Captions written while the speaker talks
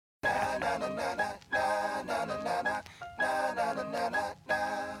Gonna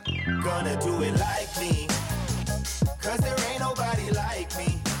do it like me, cause there ain't nobody like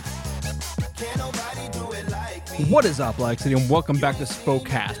me. Can't nobody do it like me. What is up, Lexi, and welcome back to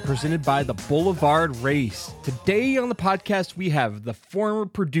Spokecast, presented by the Boulevard Race. Today on the podcast, we have the former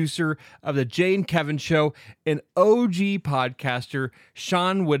producer of the Jay and Kevin Show, an OG podcaster,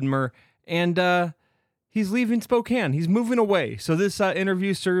 Sean Widmer, and he's leaving Spokane. He's moving away. So this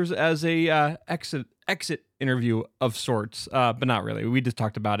interview serves as a exit interview of sorts, but not really. We just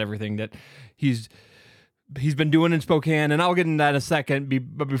talked about everything that he's been doing in Spokane, and I'll get into that in a second.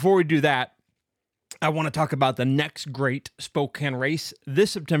 But before we do that, I want to talk about the next great Spokane race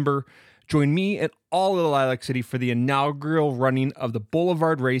this September. Join me and all of Lilac City for the inaugural running of the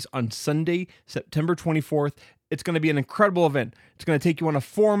Boulevard Race on Sunday, September 24th. It's going to be an incredible event. It's going to take you on a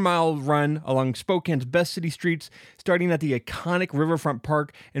 4-mile run along Spokane's best city streets, starting at the iconic Riverfront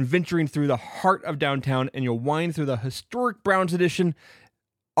Park and venturing through the heart of downtown, and you'll wind through the historic Browns Edition,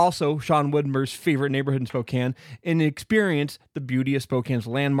 also Sean Widmer's favorite neighborhood in Spokane, and experience the beauty of Spokane's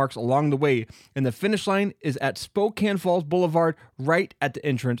landmarks along the way. And the finish line is at Spokane Falls Boulevard, right at the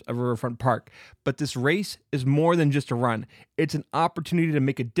entrance of Riverfront Park. But this race is more than just a run. It's an opportunity to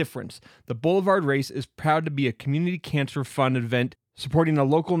make a difference. The Boulevard Race is proud to be a community cancer fund event supporting a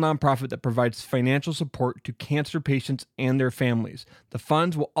local nonprofit that provides financial support to cancer patients and their families. The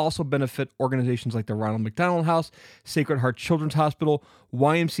funds will also benefit organizations like the Ronald McDonald House, Sacred Heart Children's Hospital,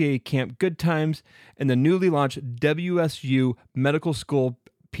 YMCA Camp Good Times, and the newly launched WSU Medical School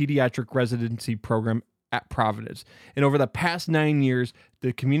Pediatric Residency Program at Providence. And over the past 9 years,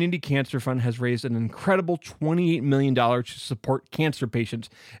 the Community Cancer Fund has raised an incredible $28 million to support cancer patients.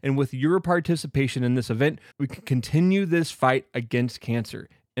 And with your participation in this event, we can continue this fight against cancer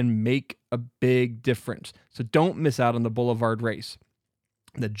and make a big difference. So don't miss out on the Boulevard Race.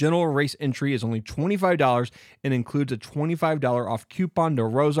 The general race entry is only $25 and includes a $25 off coupon to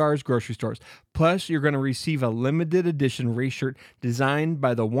Rosar's grocery stores. Plus, you're going to receive a limited edition race shirt designed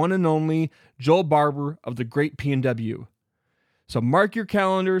by the one and only Joel Barber of the Great P&W. So mark your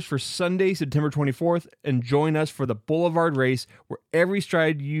calendars for Sunday, September 24th, and join us for the Boulevard Race, where every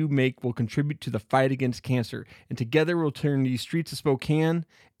stride you make will contribute to the fight against cancer. And together we'll turn these streets of Spokane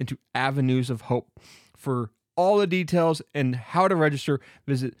into avenues of hope. For all the details and how to register,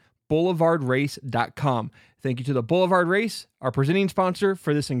 visit boulevardrace.com. Thank you to the Boulevard Race, our presenting sponsor,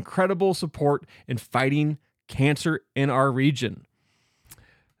 for this incredible support in fighting cancer in our region.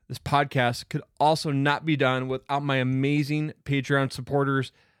 This podcast could also not be done without my amazing Patreon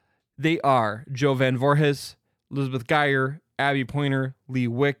supporters. They are Joe Van Voorhes, Elizabeth Geyer, Abby Pointer, Lee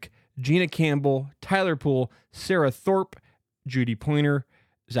Wick, Gina Campbell, Tyler Poole, Sarah Thorpe, Judy Pointer,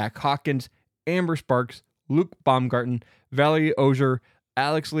 Zach Hawkins, Amber Sparks, Luke Baumgarten, Valerie Ozier,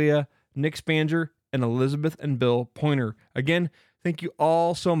 Alex Leah, Nick Spanger, and Elizabeth and Bill Pointer. Again, thank you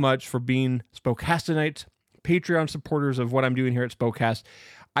all so much for being Spokastonites, Patreon supporters of what I'm doing here at Spokecast.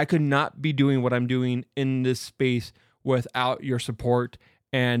 I could not be doing what I'm doing in this space without your support.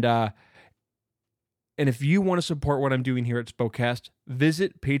 And if you want to support what I'm doing here at Spokecast,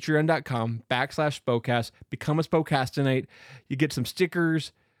 visit patreon.com/Spokecast, become a Spokastonite. You get some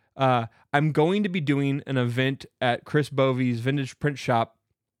stickers. I'm going to be doing an event at Chris Bovey's Vintage Print Shop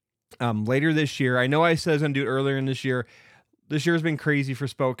later this year. I know I said I was going to do it earlier in this year. This year has been crazy for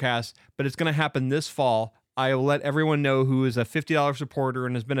Spokecast, but it's going to happen this fall. I will let everyone know who is a $50 supporter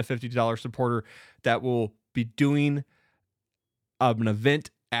and has been a $50 supporter that will be doing an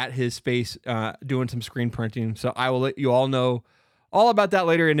event at his space, doing some screen printing. So I will let you all know all about that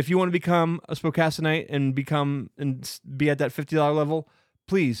later. And if you want to become a Spokastonite and be at that $50 level,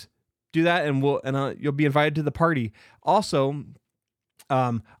 please do that, and you'll be invited to the party. Also,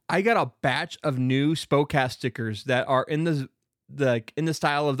 I got a batch of new Spokecast stickers that are in the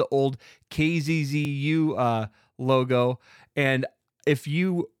style of the old KZZU logo, and I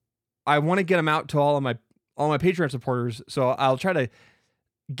want to get them out to all my Patreon supporters. So I'll try to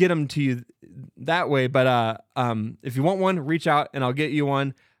get them to you that way. But if you want one, reach out and I'll get you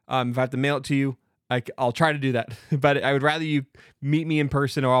one. If I have to mail it to you, I'll try to do that, but I would rather you meet me in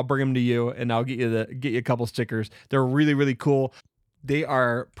person, or I'll bring them to you and I'll get you a couple stickers. They're really, really cool. They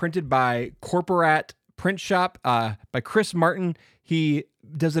are printed by Corporat Print Shop, by Chris Martin. He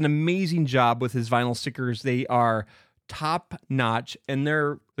does an amazing job with his vinyl stickers. They are top notch, and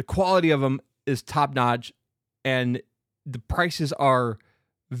the quality of them is top notch, and the prices are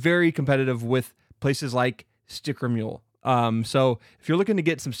very competitive with places like Sticker Mule. So if you're looking to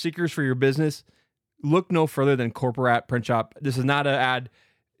get some stickers for your business, look no further than Corporat Print Shop. This is not an ad.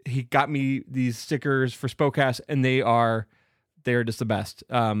 He got me these stickers for Spokecast, and they are they're just the best.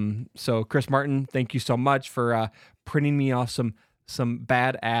 So Chris Martin, thank you so much for printing me off some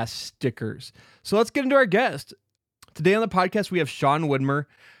badass stickers. So let's get into our guest. Today on the podcast, we have Sean Widmer.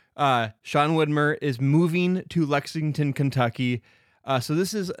 Sean Widmer is moving to Lexington, Kentucky. So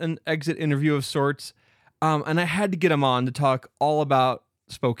this is an exit interview of sorts. And I had to get him on to talk all about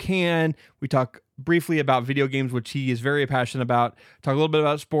Spokane. We talk briefly about video games, which he is very passionate about. Talk a little bit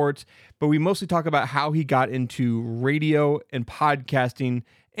about sports, but we mostly talk about how he got into radio and podcasting,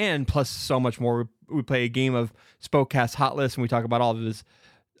 and plus so much more. We play a game of Spokecast Hot List, and we talk about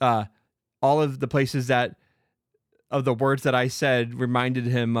all of the places that of the words that I said reminded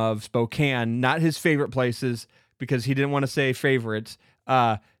him of Spokane, not his favorite places, because he didn't want to say favorites.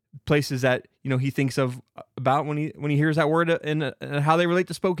 Places that he thinks of about when he hears that word and how they relate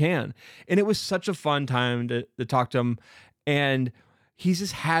to Spokane. And it was such a fun time to talk to him. And he's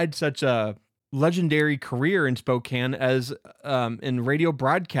just had such a legendary career in Spokane as in radio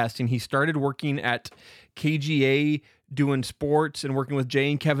broadcasting. He started working at KGA doing sports and working with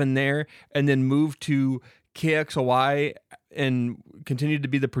Jay and Kevin there, and then moved to KXOY and continued to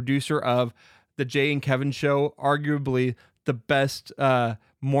be the producer of the Jay and Kevin Show, arguably the best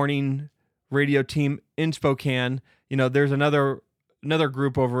morning radio team in Spokane. There's another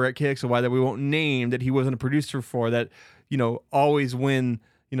group over at KXOY that we won't name that he wasn't a producer for that, always win,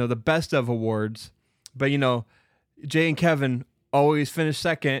 the best of awards. But, Jay and Kevin always finish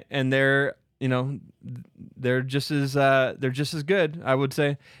second, and they're just as good, I would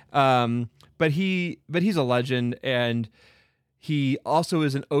say. But he's a legend, and he also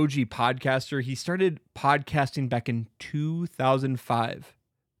is an OG podcaster. He started podcasting back in 2005.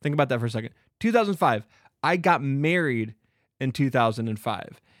 Think about that for a second. 2005. I got married in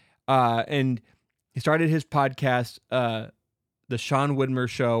 2005. And he started his podcast, The Sean Widmer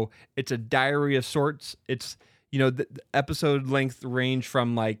Show. It's a diary of sorts. It's, the episode length range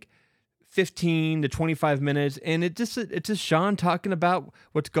from like 15 to 25 minutes. And it's just Sean talking about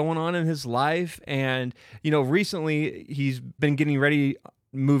what's going on in his life. And, recently he's been getting ready,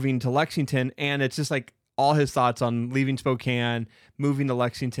 moving to Lexington, and it's just like all his thoughts on leaving Spokane, moving to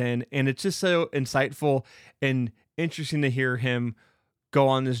Lexington. And it's just so insightful and interesting to hear him go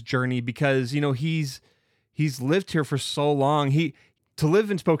on this journey, because, he's lived here for so long. To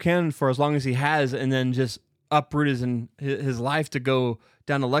live in Spokane for as long as he has, and then just uproot his life to go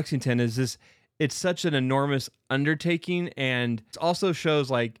down to Lexington it's such an enormous undertaking. And it also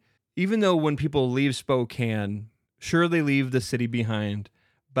shows, like, even though when people leave Spokane, sure, they leave the city behind,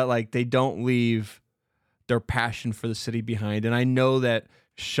 but like they don't leave their passion for the city behind. And I know that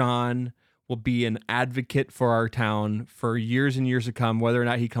Sean will be an advocate for our town for years and years to come, whether or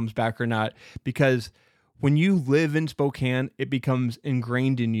not he comes back or not, because when you live in Spokane, it becomes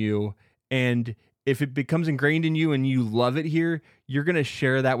ingrained in you. And if it becomes ingrained in you and you love it here, you're going to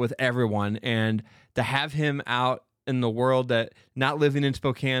share that with everyone. And to have him out in the world, that not living in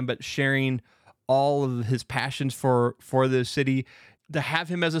Spokane, but sharing all of his passions for the city, to have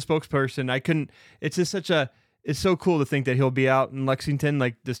him as a spokesperson, it's so cool to think that he'll be out in Lexington,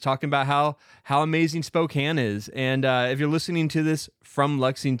 like just talking about how amazing Spokane is. And if you're listening to this from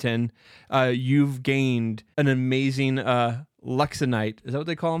Lexington, you've gained an amazing Lexinite. Is that what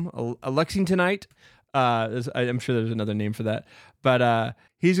they call him? A Lexingtonite? I'm sure there's another name for that. But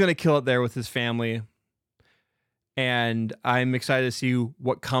he's going to kill it there with his family. And I'm excited to see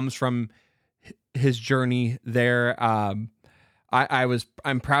what comes from his journey there.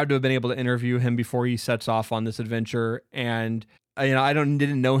 I'm proud to have been able to interview him before he sets off on this adventure. And I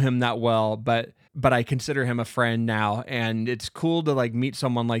didn't know him that well, but I consider him a friend now. And it's cool to like meet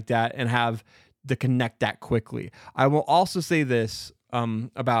someone like that and have to connect that quickly. I will also say this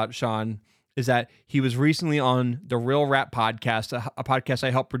about Sean, is that he was recently on the Real Rap podcast, a podcast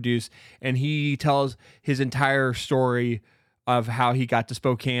I helped produce, and he tells his entire story of how he got to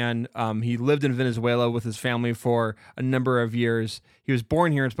Spokane. He lived in Venezuela with his family for a number of years. He was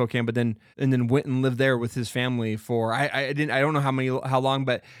born here in Spokane, but then went and lived there with his family for I don't know how long,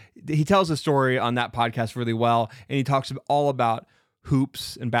 but he tells the story on that podcast really well, and he talks all about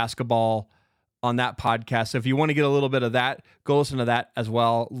hoops and basketball on that podcast. So if you want to get a little bit of that, go listen to that as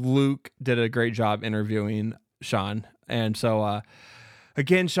well. Luke did a great job interviewing Sean. And so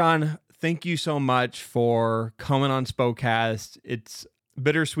again, Sean, thank you so much for coming on Spokecast. It's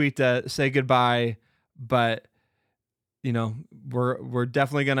bittersweet to say goodbye, but we're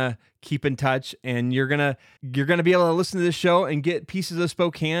definitely gonna keep in touch, and you're gonna be able to listen to this show and get pieces of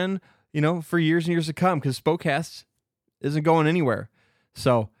Spokane, for years and years to come, because Spokecast isn't going anywhere.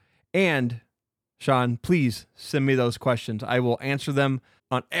 So, and Sean, please send me those questions. I will answer them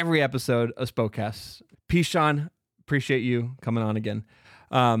on every episode of Spokecast. Peace, Sean. Appreciate you coming on again.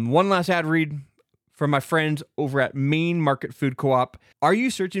 One last ad read from my friends over at Main Market Food Co-op. Are you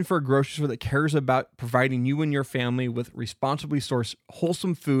searching for a grocery store that cares about providing you and your family with responsibly sourced,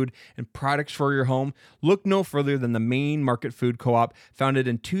 wholesome food and products for your home? Look no further than the Main Market Food Co-op, founded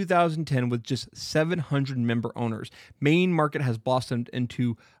in 2010 with just 700 member owners. Main Market has blossomed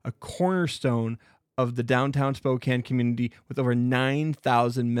into a cornerstone of the downtown Spokane community with over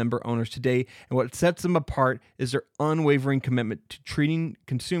 9,000 member owners today. And what sets them apart is their unwavering commitment to treating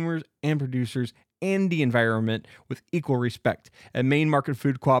consumers and producers and the environment with equal respect. At Main Market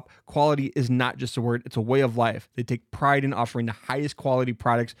Food Co-op, quality is not just a word, it's a way of life. They take pride in offering the highest quality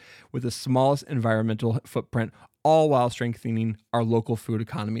products with the smallest environmental footprint, all while strengthening our local food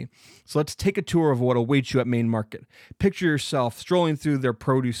economy. So let's take a tour of what awaits you at Main Market. Picture yourself strolling through their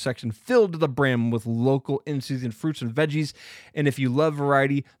produce section filled to the brim with local in-season fruits and veggies. And if you love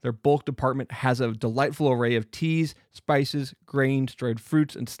variety, their bulk department has a delightful array of teas, spices, grains, dried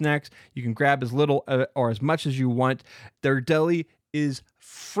fruits, and snacks. You can grab as little or as much as you want. Their deli is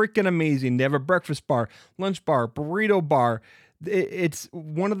freaking amazing. They have a breakfast bar, lunch bar, burrito bar. It's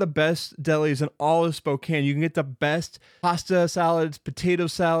one of the best delis in all of Spokane. You can get the best pasta salads, potato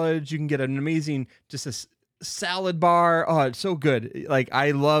salads. You can get an amazing, just a salad bar. Oh, it's so good. Like, I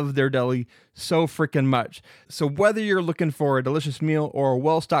love their deli so freaking much. So whether you're looking for a delicious meal or a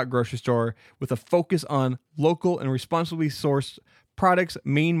well-stocked grocery store with a focus on local and responsibly sourced products,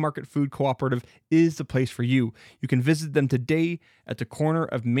 Main Market Food Cooperative is the place for you. You can visit them today at the corner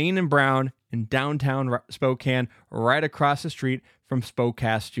of Main and Brown in downtown Spokane, right across the street from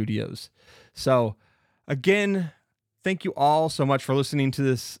Spokecast Studios. So, again, thank you all so much for listening to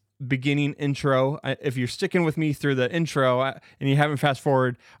this beginning intro. If you're sticking with me through the intro and you haven't fast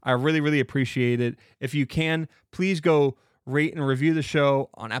forward, I really, really appreciate it. If you can, please go rate and review the show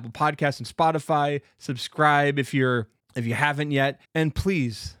on Apple Podcasts and Spotify. Subscribe if you haven't yet. And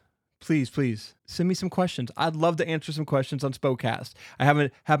please send me some questions. I'd love to answer some questions on Spokecast. I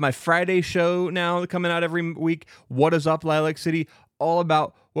have my Friday show now coming out every week. What is up, Lilac City? All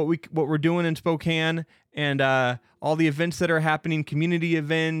about what we're doing in Spokane and all the events that are happening, community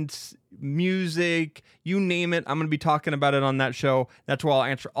events, music, you name it. I'm going to be talking about it on that show. That's where I'll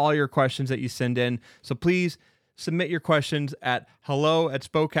answer all your questions that you send in. So please submit your questions at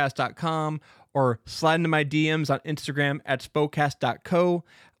hello@spokecast.com or slide into my DMs on Instagram at spokecast.co.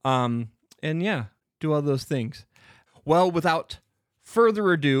 And yeah, do all those things. Well, without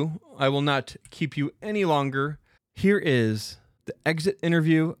further ado, I will not keep you any longer. Here is the exit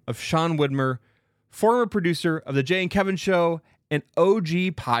interview of Sean Widmer, former producer of The Jay and Kevin Show, an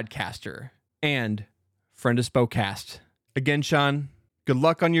OG podcaster, and friend of Spokecast. Again, Sean, good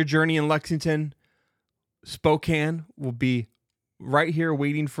luck on your journey in Lexington. Spokane will be right here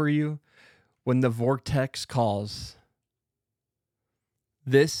waiting for you when the vortex calls.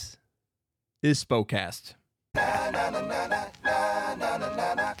 This is Spokecast.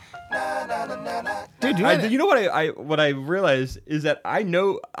 Dude, You know what I realized is that I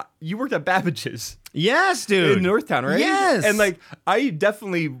know you worked at Babbage's. yes, dude. In Northtown, right? Yes. And like, I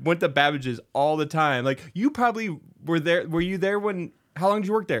definitely went to Babbage's all the time. Like, you probably were there. Were you there when? How long did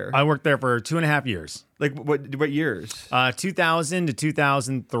you work there? I worked there for 2.5 years. Like, what years? 2000 to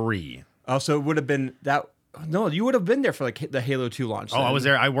 2003. Oh, so it would have been that. No, you would have been there for like the Halo 2 launch. Oh, then. I was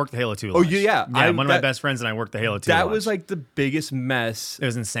there. I worked the Halo 2 Oh, launch. yeah. One of my best friends and I worked the Halo 2 That launch. was like the biggest mess. It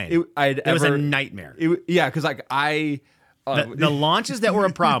was insane. It was a nightmare. Yeah, because like The launches that were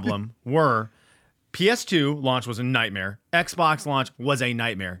a problem were PS2 launch was a nightmare. Xbox launch was a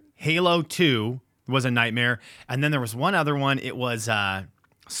nightmare. Halo 2 was a nightmare. And then there was one other one. It was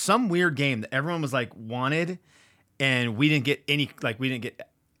some weird game that everyone was like wanted, and we didn't get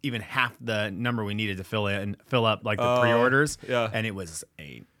even half the number we needed to fill up like the pre-orders. Yeah. And it was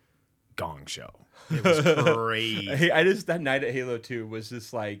a gong show. It was crazy. That night at Halo 2 was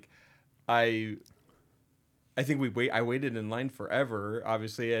just like, I think I waited in line forever,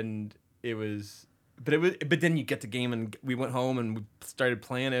 obviously, and but then you get the game and we went home and we started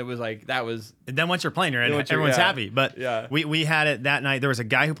playing. It was like, and then once you're playing, everyone's happy. But yeah. we had it that night. There was a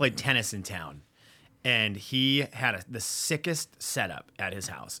guy who played tennis in town, and he had the sickest setup at his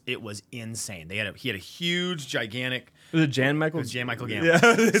house. It was insane. He had a huge, gigantic. Was it Jan Michael? It was Jan Michael Gambit.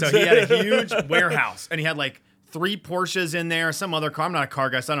 Yeah. So he had a huge warehouse, and he had like 3 Porsches in there, some other car. I'm not a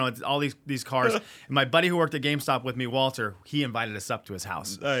car guy, so I don't know. It's all these cars. And my buddy who worked at GameStop with me, Walter, he invited us up to his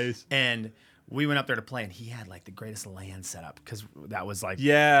house. Nice. And we went up there to play, and he had like the greatest LAN setup because that was like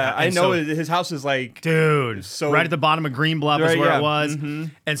I know his house is like, dude, so right at the bottom of Green Bluff is where it was. Mm-hmm.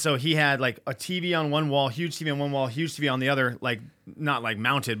 And so he had like a TV on one wall, huge TV on one wall, huge TV on the other, like not like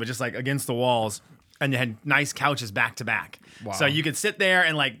mounted, but just like against the walls. and they had nice couches back to back. Wow. So you could sit there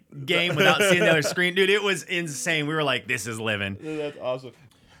and like game without seeing the other screen. Dude, it was insane. We were like, this is living. That's awesome.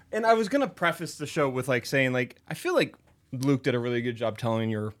 And I was going to preface the show with like saying like, I feel like Luke did a really good job telling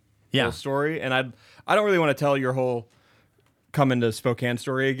your whole story. And I don't really want to tell your whole coming to Spokane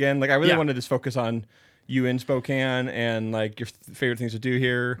story again. Like I really wanted to just focus on you in Spokane and like your favorite things to do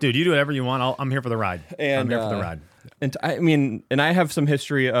here. Dude, you do whatever you want. I'm here for the ride. And, I'm here for the ride. And I mean, and I have some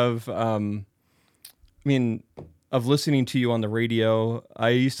history of, of listening to you on the radio. I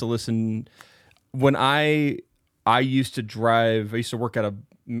used to listen when I used to drive. I used to work at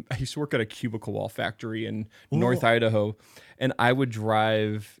a cubicle wall factory in North Idaho, and I would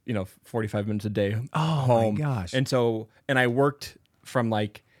drive, 45 minutes a day home. My gosh. And I worked from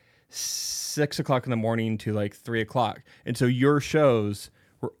like 6 o'clock in the morning to like 3 o'clock. And so your shows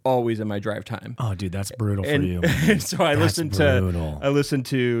were always in my drive time. Oh, dude, that's brutal for you. And so I listened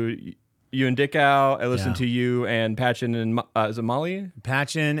to you and Dick Al. I listened to you and Patchen and is it Molly?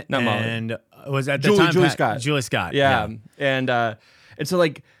 Patchen Not Molly. and was at the Julie, time Julie Scott. Julie Scott. Yeah. And so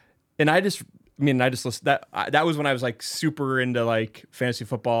like, and I just listened that was when I was like super into like fantasy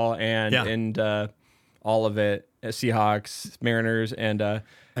football and all of it, Seahawks, Mariners, and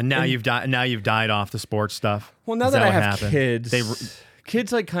now you've died off the sports stuff. Well, now that I have kids,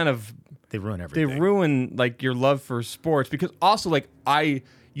 kids like kind of they ruin everything. They ruin like your love for sports because also like I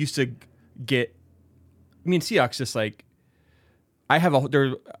used to get. I mean, Seahawks just like I have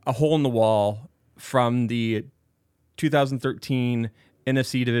there's a hole in the wall from the 2013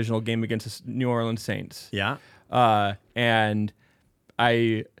 NFC divisional game against the New Orleans Saints. Yeah. And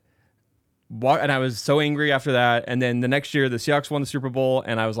I was so angry after that. And then the next year, the Seahawks won the Super Bowl,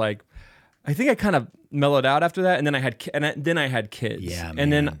 and I was like, I think I kind of mellowed out after that. And then I had kids. Yeah, man.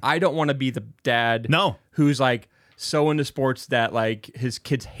 And then I don't want to be the dad. Who's like so into sports that like his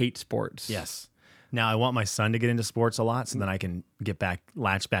kids hate sports. Yes. Now I want my son to get into sports a lot, so then I can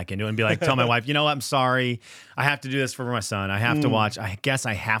latch back into it and be like, tell my wife, you know what? I'm sorry, I have to do this for my son. I have to watch. I guess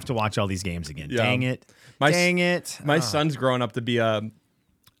I have to watch all these games again. Yeah. Dang it! My son's growing up to be a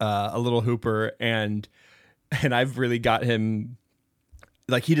little hooper, and I've really got him.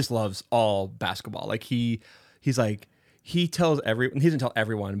 Like he just loves all basketball. Like he's like he tells he doesn't tell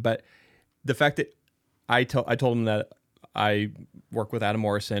everyone, but the fact that I told him that I work with Adam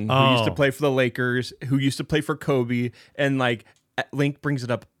Morrison, who used to play for the Lakers, who used to play for Kobe, and like Link brings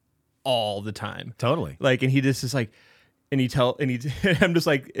it up all the time. Totally. Like, and he just is like, I'm just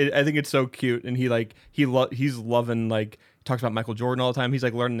like, I think it's so cute, and he's loving like talks about Michael Jordan all the time. He's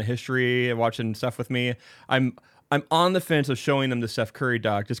like learning the history and watching stuff with me. I'm on the fence of showing him the Steph Curry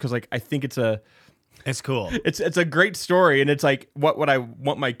doc just because like I think it's cool. It's a great story, and it's like what would I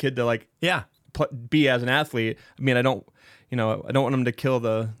want my kid to like be as an athlete. I mean, I don't want him to kill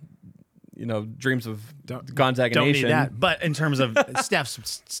the, dreams of Gonzaga Nation. Don't need that. But in terms of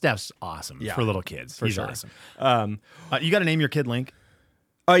Steph's awesome for little kids. He's sure. Awesome. You got to name your kid Link.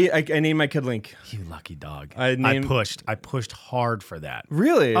 Oh, yeah, I named my kid Link. You lucky dog. I pushed hard for that.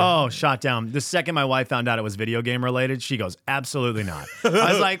 Really? Oh, shot down. The second my wife found out it was video game related, she goes, absolutely not.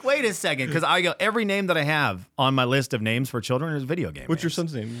 I was like, wait a second, because I go, every name that I have on my list of names for children is video game. What's your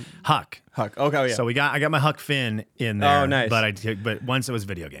son's name? Huck. Huck. Okay, yeah. So I got my Huck Finn in there. Oh, nice. But once it was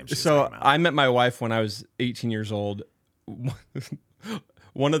video games. So I met my wife when I was 18 years old.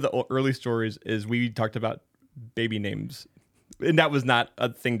 One of the early stories is we talked about baby names. And that was not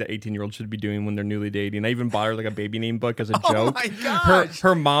a thing that 18-year-olds should be doing when they're newly dating. I even bought her like a baby name book as a joke. Oh my gosh.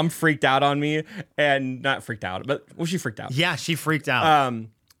 Her mom freaked out on me, and not freaked out, but she freaked out. Yeah, she freaked out. And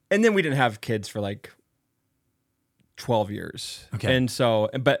then we didn't have kids for like 12 years. Okay. And so,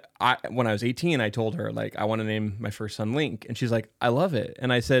 when I was 18, I told her like I want to name my first son Link, and she's like, I love it.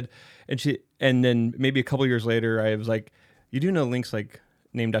 And I said, and then maybe a couple years later, I was like, you do know Link's like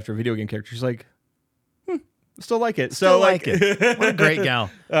named after a video game character? She's like, still like it. Still like it. What a great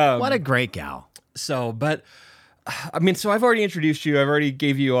gal. What a great gal. So, but I mean, so I've already introduced you. I've already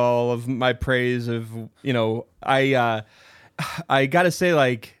gave you all of my praise of, I got to say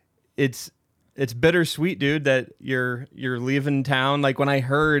like, it's bittersweet, dude, that you're leaving town. Like when I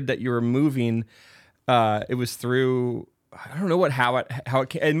heard that you were moving, it was through, I don't know how it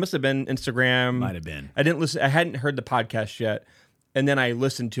came. It must have been Instagram. Might have been. I didn't listen. I hadn't heard the podcast yet. And then I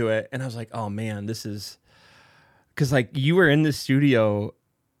listened to it and I was like, oh man, this is, because like you were in the studio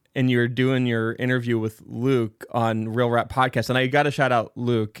and you were doing your interview with Luke on Real Rat Podcast, and I got to shout out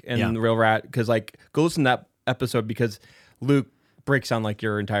Luke and Real Rat because like go listen to that episode because Luke breaks down like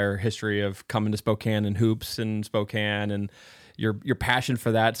your entire history of coming to Spokane and hoops in Spokane and your passion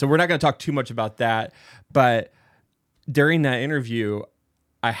for that. So we're not going to talk too much about that, but during that interview,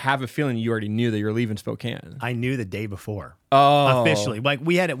 I have a feeling you already knew that you were leaving Spokane. I knew the day before. Oh, Officially. Like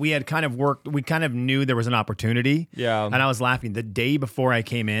we had kind of worked, we kind of knew there was an opportunity. Yeah. And I was laughing. The day before I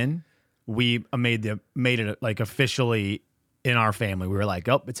came in, we made it like officially in our family. We were like,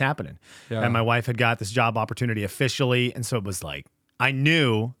 oh, it's happening. Yeah. And my wife had got this job opportunity officially. And so it was like, I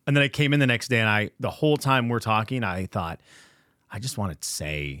knew. And then I came in the next day, and the whole time we're talking, I thought, I just wanted to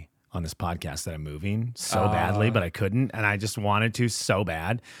say on this podcast that I'm moving so badly, but I couldn't. And I just wanted to so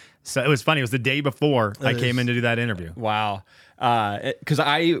bad. So it was funny. It was the day before I came in to do that interview. Wow. Because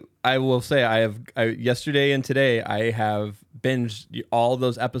I will say yesterday and today I have binged all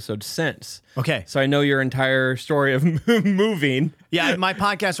those episodes since. Okay. So I know your entire story of moving. Yeah, my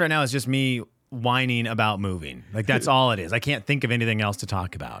podcast right now is just me whining about moving. Like that's all it is. I can't think of anything else to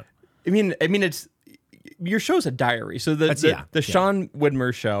talk about. I mean, it's your show's a diary. So the Sean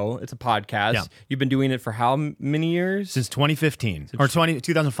Widmer show, it's a podcast. Yeah. You've been doing it for how many years? Since 2015 or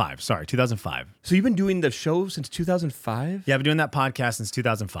 2005. Sorry, 2005. So you've been doing the show since 2005? Yeah, I've been doing that podcast since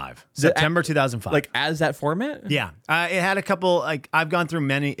 2005. September 2005. Like as that format? Yeah. It had a couple, like I've gone through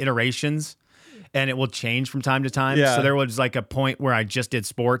many iterations. And it will change from time to time. Yeah. So there was like a point where I just did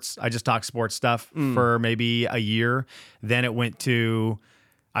sports. I just talked sports stuff for maybe a year. Then it went to,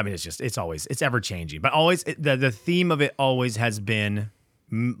 I mean, it's ever changing. But always, the theme of it always has been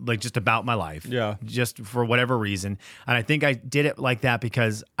like just about my life. Yeah. Just for whatever reason. And I think I did it like that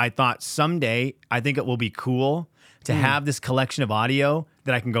because I thought someday, I think it will be cool to have this collection of audio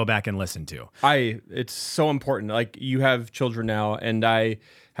that I can go back and listen to. It's so important. Like you have children now, and I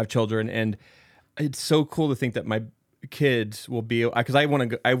have children, and it's so cool to think that my kids will be, because I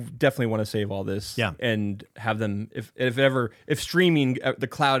definitely want to save all this, and have them if streaming the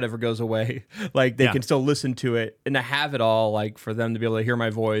cloud ever goes away, like they can still listen to it, and to have it all, like for them to be able to hear my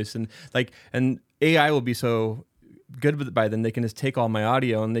voice, and AI will be so good with it by then. They can just take all my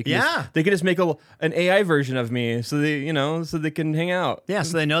audio and they can just make an AI version of me, so they can hang out. Yeah,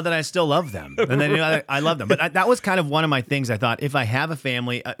 so they know that I still love them, and they know I love them. But that was kind of one of my things. I thought if I have a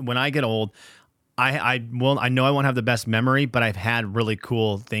family, when I get old, I know I won't have the best memory, but I've had really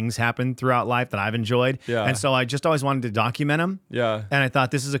cool things happen throughout life that I've enjoyed. Yeah. And so I just always wanted to document them. Yeah. And I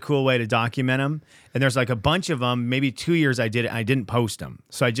thought this is a cool way to document them. And there's like a bunch of them, maybe 2 years I did it, and I didn't post them.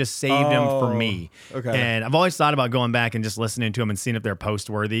 So I just saved them for me. Okay. And I've always thought about going back and just listening to them and seeing if they're post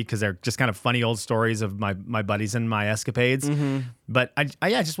worthy, because they're just kind of funny old stories of my buddies and my escapades. Mm-hmm. But I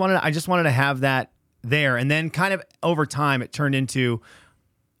just wanted to have that there. And then kind of over time it turned into,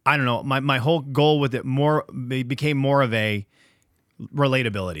 I don't know, my whole goal with it became more of a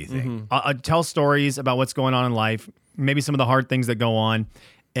relatability thing. Mm-hmm. I'll tell stories about what's going on in life, maybe some of the hard things that go on,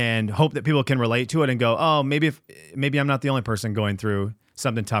 and hope that people can relate to it and go, oh, maybe I'm not the only person going through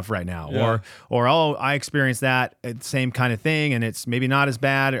something tough right now. Yeah. Or oh, I experienced that same kind of thing, and it's maybe not as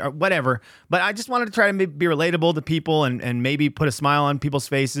bad, or whatever. But I just wanted to try to be relatable to people and maybe put a smile on people's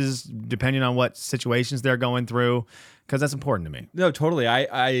faces depending on what situations they're going through, because that's important to me. No, totally.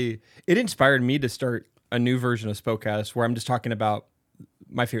 It inspired me to start a new version of Spokecast where I'm just talking about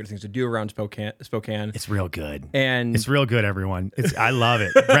my favorite things to do around Spokane. It's real good. And it's real good, everyone. I love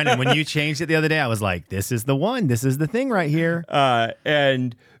it. Brendan, when you changed it the other day, I was like, this is the one. This is the thing right here.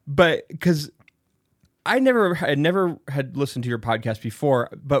 But because I never had listened to your podcast before,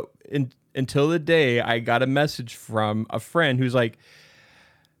 but until the day I got a message from a friend who's like,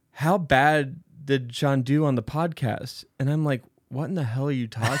 how bad did Sean do on the podcast? And I'm like, what in the hell are you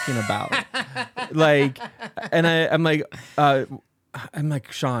talking about? I'm like,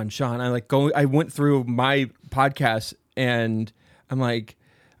 Sean, I went through my podcast, and I'm like,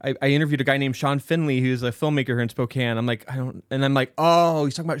 I interviewed a guy named Sean Finley, who's a filmmaker here in Spokane. I'm like, I'm like, oh,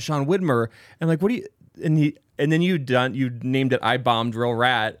 he's talking about Sean Widmer. And I'm like, what do you, and then you named it I Bombed Real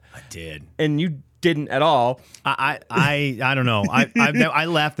Rat. I did. And you didn't at all. I don't know. I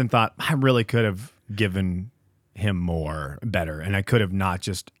left and thought I really could have given him better, and I could have not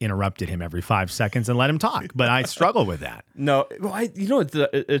just interrupted him every 5 seconds and let him talk. But I struggle with that. No, well,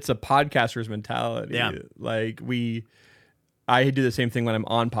 it's a podcaster's mentality. Yeah, like I do the same thing when I'm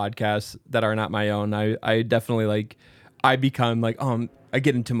on podcasts that are not my own. I definitely I become like, I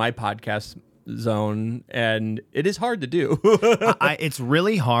get into my podcast zone, and it is hard to do. It's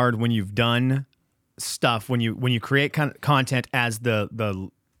really hard when you've done stuff, when you create content as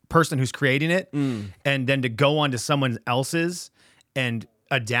the person who's creating it, and then to go on to someone else's and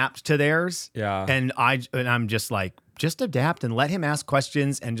adapt to theirs. Yeah. And I'm just like just adapt and let him ask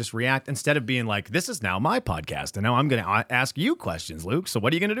questions and just react instead of being like, this is now my podcast and now I'm going to ask you questions, Luke. So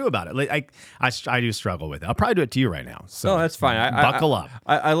what are you going to do about it? Like, I do struggle with it. I'll probably do it to you right now. So that's fine. Buckle up.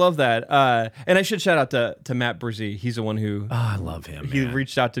 I love that. And I should shout out to Matt Brzee. He's the one who I love him. He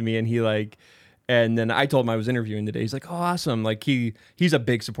reached out to me and and then I told him I was interviewing today. He's like, "Oh, awesome!" Like he's a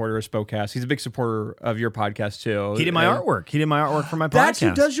big supporter of Spokecast. He's a big supporter of your podcast too. He did my artwork. He did my artwork for my podcast. That's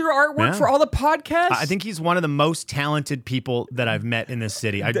who does your artwork for all the podcasts. I think he's one of the most talented people that I've met in this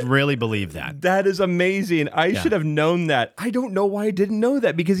city. I really believe that. That is amazing. I should have known that. I don't know why I didn't know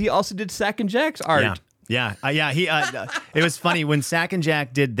that because he also did Sack and Jack's art. Yeah. He. It was funny when Sack and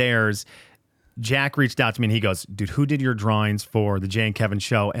Jack did theirs. Jack reached out to me and he goes, dude, who did your drawings for the Jay and Kevin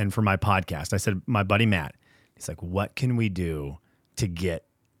show and for my podcast? I said, my buddy Matt. He's like, what can we do to get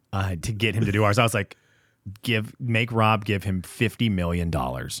him to do ours? I was like, make Rob give him $50 million.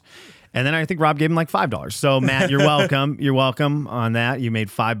 And then I think Rob gave him like $5. So Matt, you're welcome. You're welcome on that. You made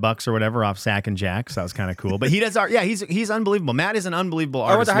 $5 or whatever off Sack and Jack. So that was kind of cool. But he does art. Yeah, he's unbelievable. Matt is an unbelievable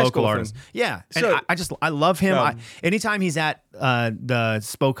artist, local artist. Yeah. So, and I love him. Anytime he's at the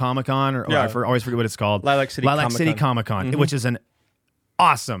Spoke Comic Con or I always forget what it's called. Lilac City Comic Con, which is an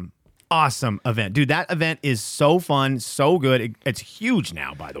awesome event. Dude, that event is so fun, so good. It's huge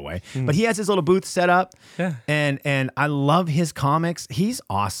now, by the way. But he has his little booth set up. Yeah. And I love his comics. He's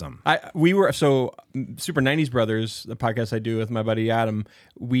awesome. Super 90s Brothers, the podcast I do with my buddy Adam,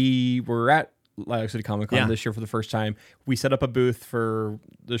 we were at Lilac City Comic Con this year for the first time. We set up a booth for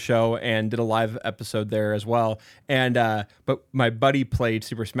the show and did a live episode there as well. And but my buddy played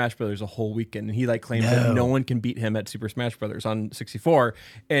Super Smash Brothers a whole weekend, and he claims that no one can beat him at Super Smash Brothers on 64,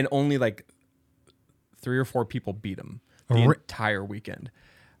 and only 3 or 4 people beat him the entire weekend.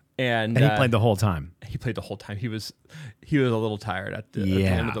 And he played the whole time. He played the whole time. He was a little tired at the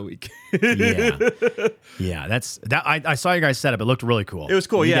end of the week. Yeah. That's that. I saw you guys set up. It looked really cool. It was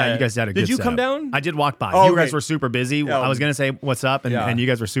cool. You guys had a good Did you setup. come down? I did walk by. Oh, you guys were super busy. I was gonna say what's up, and you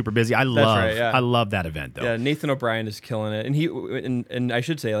guys were super busy. I love that event though. Yeah, Nathan O'Brien is killing it, and I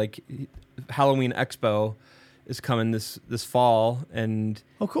should say Halloween Expo is coming this fall, and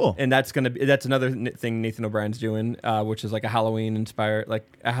cool. And that's another thing Nathan O'Brien's doing, which is a Halloween inspired,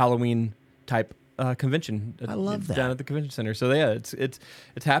 a Halloween type convention. I love that down at the convention center. So yeah, it's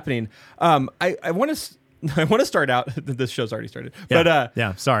happening. I want to start out. This show's already started,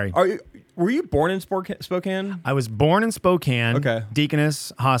 but sorry. Were you born in Spokane? I was born in Spokane. Okay.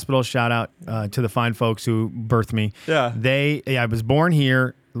 Deaconess Hospital. Shout out to the fine folks who birthed me. Yeah. I was born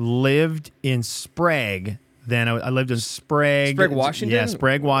here. Lived in Sprague. Then I lived in Sprague. Sprague, Washington? Yeah,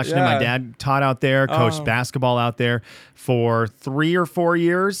 Sprague, Washington. Yeah. My dad taught out there, coached basketball out there for 3 or 4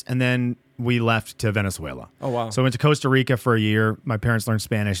 years, and then we left to Venezuela. Oh, wow. So I went to Costa Rica for a year. My parents learned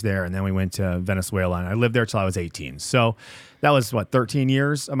Spanish there, and then we went to Venezuela, and I lived there till I was 18. So that was, 13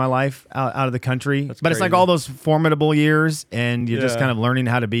 years of my life out of the country. That's but crazy. It's all those formidable years, and you're just kind of learning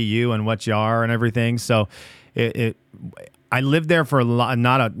how to be you and what you are and everything. So I lived there for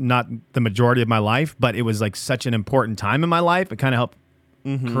not the majority of my life, but it was such an important time in my life. It kind of helped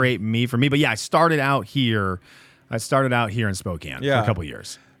create me for me. But I started out here. in Spokane for a couple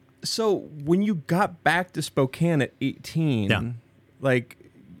years. So when you got back to Spokane at 18,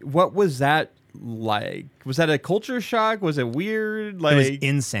 what was that like? Was that a culture shock? Was it weird? It was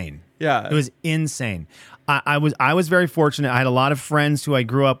insane. Yeah. It was insane. I was very fortunate. I had a lot of friends who I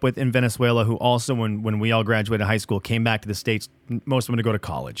grew up with in Venezuela who also, when we all graduated high school, came back to the States, most of them to go to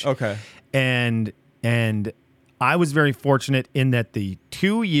college. Okay. And I was very fortunate in that the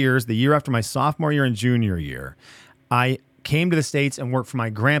 2 years, the year after my sophomore year and junior year, I came to the States and worked for my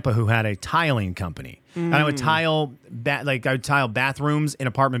grandpa who had a tiling company. And I would tile bathrooms in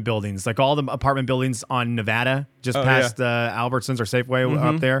apartment buildings, all the apartment buildings on Nevada, just past Albertsons or Safeway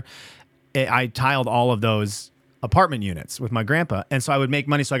up there. I tiled all of those apartment units with my grandpa. And so I would make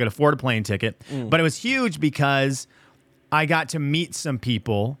money so I could afford a plane ticket. But it was huge because I got to meet some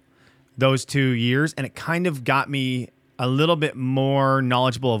people those 2 years, and it kind of got me a little bit more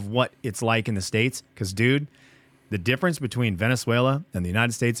knowledgeable of what it's like in the States. Because, dude, the difference between Venezuela and the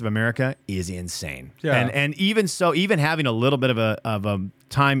United States of America is insane. Yeah. And even so, even having a little bit of a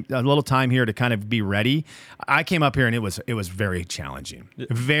little time here to kind of be ready, I came up here and it was very challenging.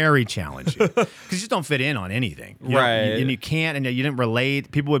 Very challenging. Because you just don't fit in on anything. And you can't, and you didn't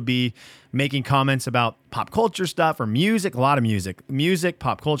relate. People would be making comments about pop culture stuff or music, a lot of music,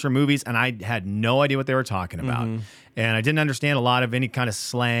 pop culture, movies, and I had no idea what they were talking about. And I didn't understand a lot of any kind of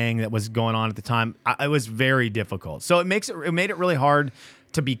slang that was going on at the time. It was very difficult. So it made it really hard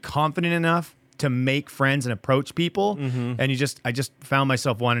to be confident enough to make friends and approach people. Mm-hmm. And I just found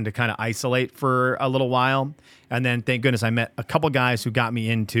myself wanting to kind of isolate for a little while. And then thank goodness I met a couple guys who got me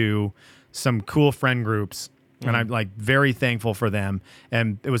into some cool friend groups. And I'm like very thankful for them.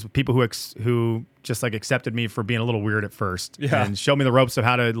 And it was people who just like accepted me for being a little weird at first and showed me the ropes of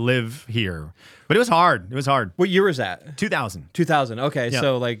how to live here. But it was hard. It was hard. What year was that? 2000. 2000. Okay. Yep.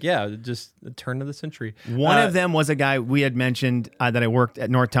 So like, just the turn of the century. One of them was a guy we had mentioned that I worked at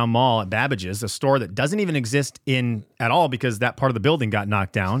Northtown Mall at Babbage's, a store that doesn't even exist at all because that part of the building got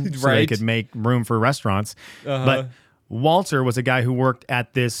knocked down so they could make room for restaurants. But Walter was a guy who worked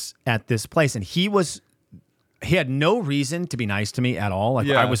at this place, and he had no reason to be nice to me at all. Like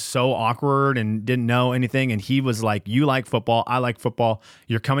I was so awkward and didn't know anything. And he was like, you like football. I like football.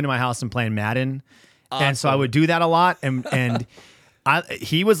 You're coming to my house and playing Madden. Awesome. And so I would do that a lot. And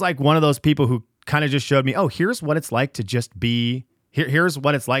he was like one of those people who kind of just showed me, oh, here's what it's like to just be here. Here's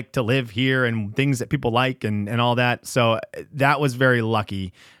what it's like to live here and things that people like and all that. So that was very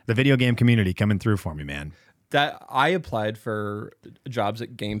lucky. The video game community coming through for me, man. That I applied for jobs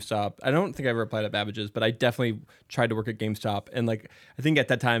at GameStop. I don't think I ever applied at Babbage's, but I definitely tried to work at GameStop. And like, I think at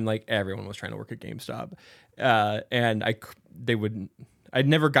that time, like everyone was trying to work at GameStop. And I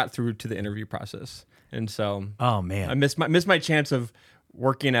never got through to the interview process. And so, oh man, I missed my chance of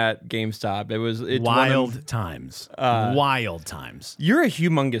working at GameStop. It's wild times. Wild times. You're a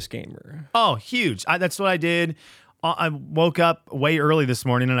humongous gamer. Oh, huge. That's what I did. I woke up way early this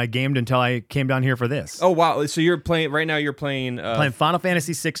morning and I gamed until I came down here for this. Oh, wow. So you're playing right now. You're playing Final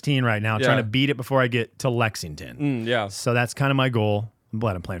Fantasy 16 right now, trying to beat it before I get to Lexington. Yeah. So that's kind of my goal.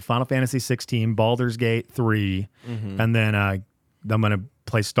 But I'm playing Final Fantasy 16, Baldur's Gate 3, and then I'm going to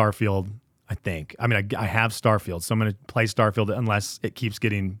play Starfield, I think. I mean, I have Starfield, so I'm going to play Starfield unless it keeps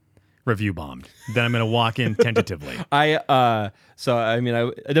getting review bombed. Then I'm going to walk in tentatively. I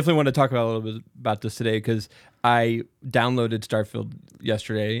definitely want to talk about a little bit about this today because I downloaded Starfield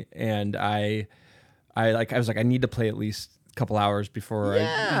yesterday and I was like, I need to play at least a couple hours before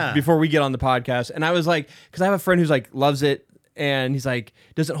we get on the podcast. And I was like, because I have a friend who's like loves it and he's like,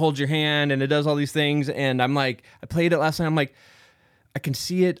 doesn't hold your hand and it does all these things. And I'm like, I played it last night. I'm like, I can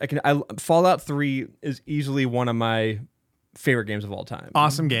see it. Fallout 3 is easily one of my favorite games of all time.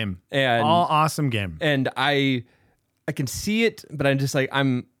 Awesome game. And awesome game. And I can see it, but I'm just like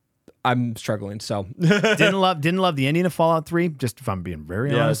I'm struggling. So didn't love the ending of Fallout 3, just if I'm being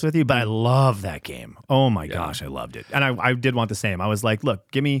very honest with you, but I love that game. Oh my gosh, I loved it. And I did want the same. I was like, look,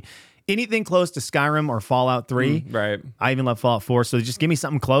 give me anything close to Skyrim or Fallout 3. Right. I even love Fallout 4, so just give me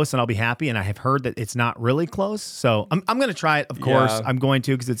something close and I'll be happy. And I have heard that it's not really close, so I'm going to try it, of course. I'm going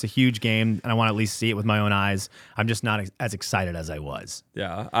to because it's a huge game and I want to at least see it with my own eyes. I'm just not as excited as I was.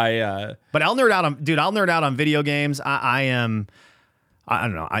 Yeah. But I'll nerd out on video games. I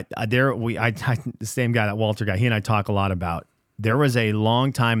don't know. The same guy, that Walter guy, he and I talk a lot about. There was a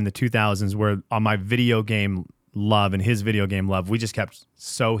long time in the 2000s where on my video game love and his video game love, we just kept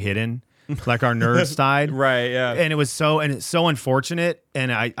so hidden, like our nerd side. Right, yeah. And it's so unfortunate,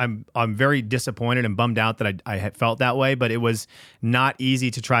 and I'm very disappointed and bummed out that I had felt that way, but it was not easy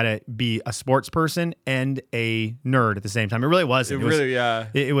to try to be a sports person and a nerd at the same time. It really wasn't.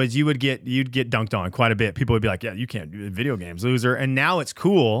 It was you'd get dunked on quite a bit. People would be like, yeah, you can't do video games, loser. And now it's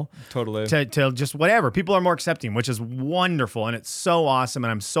cool totally to just whatever. People are more accepting, which is wonderful, and it's so awesome,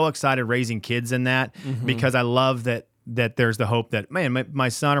 and I'm so excited raising kids in that because I love that there's the hope that, man, my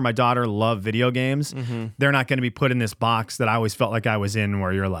son or my daughter love video games. They're not going to be put in this box that I always felt like I was in,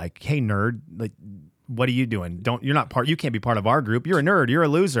 where you're like, hey, nerd, like, what are you doing? You can't be part of our group. You're a nerd. You're a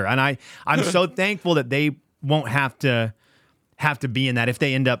loser. And I'm so thankful that they won't have to be in that if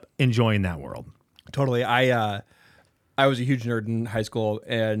they end up enjoying that world. Totally. I was a huge nerd in high school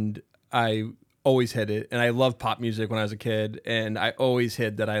and I always hid it. And I loved pop music when I was a kid. And I always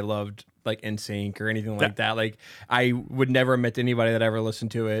hid that I loved like NSYNC or anything like that. Like I would never admit to anybody that I ever listened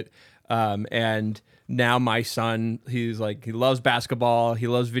to it. And now my son, he loves basketball. He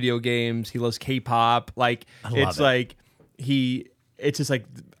loves video games. He loves K-pop. Like it's just like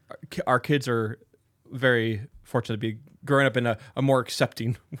our kids are very fortunate to be growing up in a more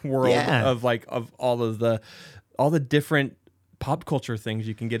accepting world of all the different pop culture things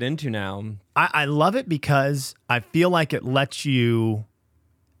you can get into now. I love it because I feel like it lets you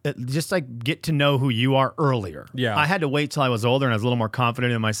just like get to know who you are earlier. Yeah. I had to wait till I was older and I was a little more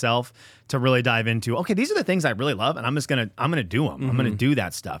confident in myself to really dive into, okay, these are the things I really love and I'm going to do them. I'm going to do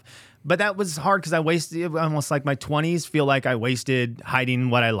that stuff. But that was hard because I wasted almost like my 20s, feel like I wasted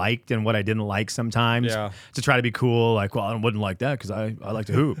hiding what I liked and what I didn't like sometimes to try to be cool. Like, well, I wouldn't like that because I like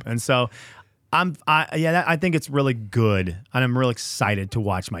to hoop. And so I think it's really good, and I'm really excited to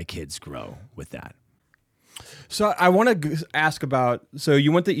watch my kids grow with that. So I want to ask about. So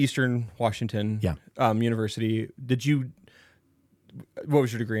you went to Eastern Washington, University. What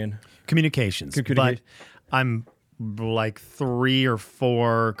was your degree in? Communications. But I'm like 3 or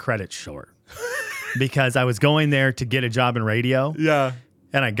 4 credits short because I was going there to get a job in radio. Yeah.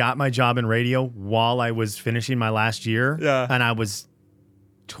 And I got my job in radio while I was finishing my last year. Yeah. And I was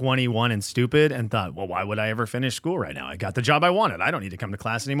 21 and stupid and thought, well, why would I ever finish school right now? I got the job I wanted. I don't need to come to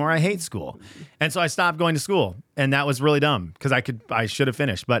class anymore. I hate school. And so I stopped going to school. And that was really dumb because I should have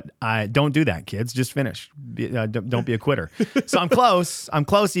finished. But I don't do that, kids. Just finish. Don't be a quitter. So I'm close. I'm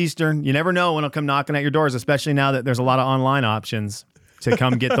close, Eastern. You never know when I'll come knocking at your doors, especially now that there's a lot of online options to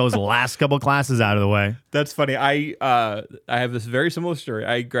come get those last couple classes out of the way. That's funny. I have this very similar story.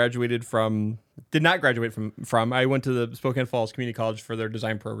 I did not graduate from. I went to the Spokane Falls Community College for their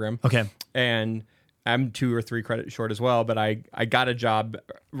design program. Okay. And I'm 2 or 3 credits short as well, but I got a job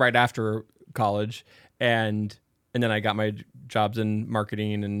right after college, and then I got my jobs in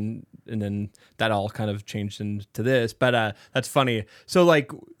marketing, and then that all kind of changed into this. But that's funny. So like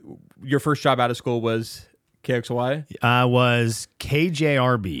your first job out of school was KXY? Was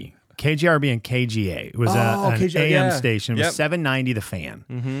KJRB and KGA. It was an KGA, AM station. It was 790 The Fan.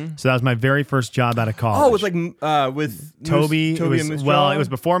 Mm-hmm. So that was my very first job out of college. Oh, it was like with Toby. Toby and Moose Jaw? It was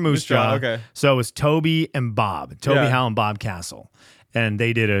before Moose Jaw. Okay. So it was Toby and Bob. Toby Howell and Bob Castle. And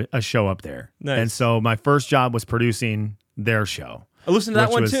they did a show up there. Nice. And so my first job was producing their show. I listened to that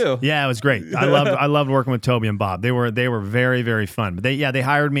one too. Yeah, it was great. I loved working with Toby and Bob. They were very, very fun. But they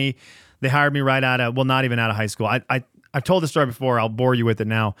hired me. They hired me right out of, well, not even out of high school. I've told the story before. I'll bore you with it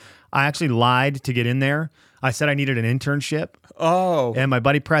now. I actually lied to get in there. I said I needed an internship. Oh. And my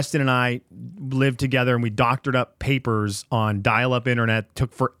buddy Preston and I lived together, and we doctored up papers on dial-up internet.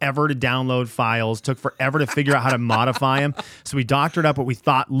 Took forever to download files. Took forever to figure out how to modify them. So we doctored up what we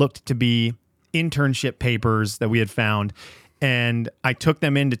thought looked to be internship papers that we had found. And I took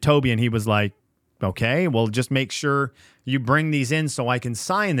them into Toby, and he was like, okay, well, just make sure you bring these in so I can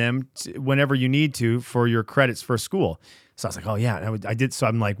sign them whenever you need to for your credits for school. So I was like, oh, yeah, I did. So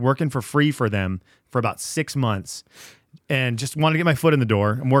I'm like working for free for them for about 6 months and just wanted to get my foot in the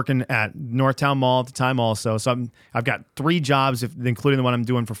door. I'm working at Northtown Mall at the time also. So I've got 3 jobs, including the one I'm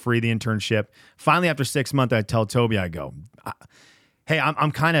doing for free, the internship. Finally, after 6 months, I tell Toby, I go, hey,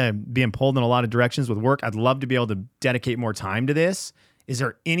 I'm kind of being pulled in a lot of directions with work. I'd love to be able to dedicate more time to this. Is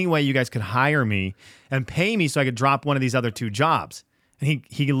there any way you guys could hire me and pay me so I could drop one of these other 2 jobs? And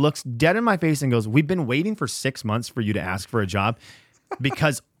he looks dead in my face and goes, we've been waiting for 6 months for you to ask for a job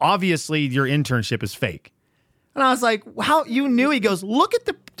because obviously your internship is fake. And I was like, how you knew? He goes, look at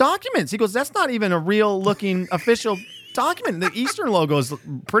the documents. He goes, that's not even a real looking official document. The Eastern logo is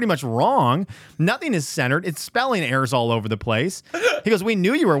pretty much wrong. Nothing is centered. It's spelling errors all over the place. He goes, we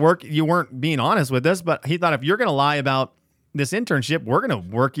knew you weren't being honest with us, but he thought if you're going to lie about this internship, we're going to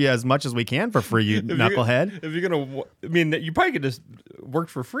work you as much as we can for free, you knucklehead. If you're going to, I mean, you probably could just work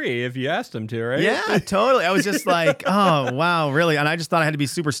for free if you asked him to, right? Yeah, totally. I was just like, oh, wow, really? And I just thought I had to be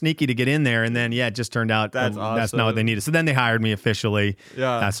super sneaky to get in there. And then, it just turned out that's not what they needed. So then they hired me officially.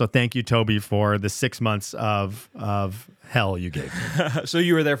 Yeah. So thank you, Toby, for the 6 months of hell you gave me. So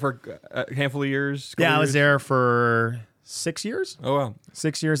you were there for a handful of years? Yeah, I was there for 6 years. Oh, wow.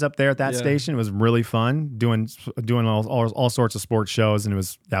 6 years up there at that station. It was really fun doing all sorts of sports shows, and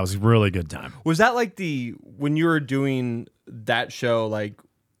that was a really good time. Was that like when you were doing that show, like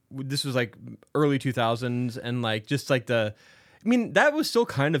this was like early 2000s, and like just like that was still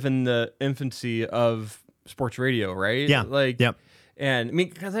kind of in the infancy of sports radio, right? Yeah. Yep. And I mean,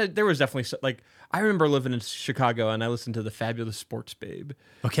 because there was definitely like, I remember living in Chicago and I listened to the Fabulous Sports Babe.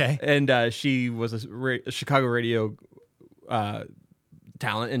 Okay. And she was a Chicago radio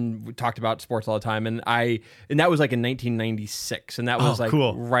talent, and we talked about sports all the time. And that was like in 1996, and that was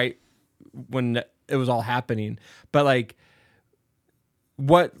cool. Right when it was all happening. But like,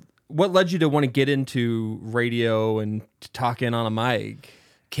 what led you to want to get into radio and to talk in on a mic?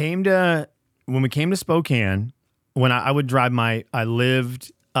 When we came to Spokane, when I would drive I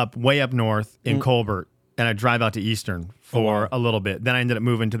lived way up north in Colbert, and I'd drive out to Eastern for a little bit. Then I ended up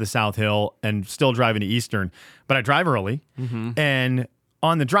moving to the South Hill and still driving to Eastern, but I drive early. Mm-hmm. And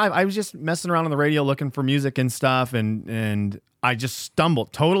on the drive, I was just messing around on the radio looking for music and stuff, and I just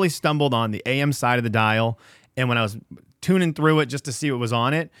totally stumbled on the AM side of the dial. And when I was tuning through it just to see what was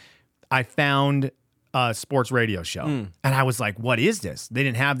on it, I found a sports radio show. And I was like, what is this? They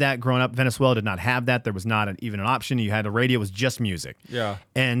didn't have that growing up. Venezuela did not have that. There was not even an option. You had a radio, it was just music. Yeah.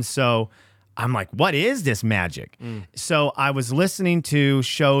 And so I'm like, what is this magic? So I was listening to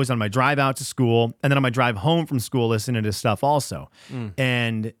shows on my drive out to school, and then on my drive home from school, listening to stuff also.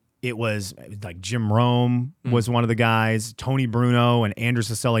 And it was like Jim Rome was one of the guys, Tony Bruno and Andrew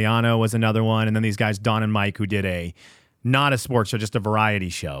Siciliano was another one, and then these guys, Don and Mike, who did not a sports show, just a variety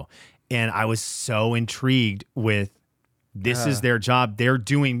show. And I was so intrigued with this is their job. They're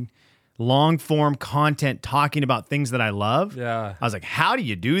doing long form content talking about things that I love. Yeah. I was like, how do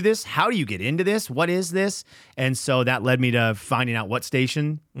you do this? How do you get into this? What is this? And so that led me to finding out what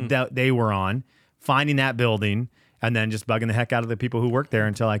station that they were on, finding that building, and then just bugging the heck out of the people who worked there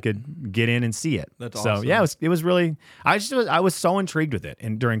until I could get in and see it. That's so awesome. yeah, it was really, I was so intrigued with it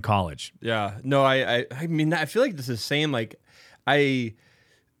during college. Yeah. No, I mean, I feel like this is the same. Like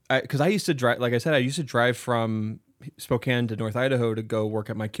because I used to drive, like I said, I used to drive from Spokane to North Idaho to go work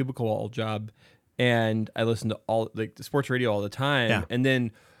at my cubicle wall job, and I listened to all like the sports radio all the time. Yeah. And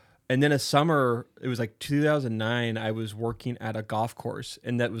then a summer, it was like 2009, I was working at a golf course,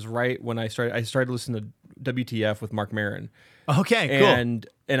 and that was right when I started listening to WTF with Mark Maron. Okay, cool.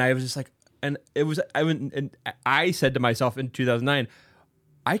 And I was just like, and it was I said to myself in 2009,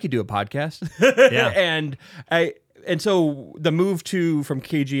 I could do a podcast. Yeah. and so the move from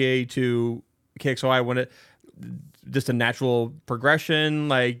KGA to KXOI, when it just a natural progression,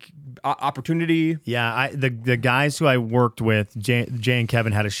 like opportunity. Yeah, the guys who I worked with, Jay and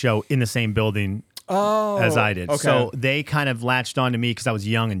Kevin, had a show in the same building as I did. Okay. So they kind of latched on to me because I was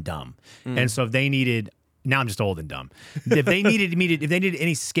young and dumb. And so if they needed, now I'm just old and dumb. If they needed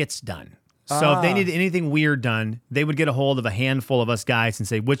any skits done, so if they needed anything weird done, they would get a hold of a handful of us guys and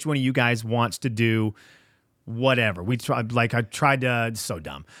say, which one of you guys wants to do whatever. I tried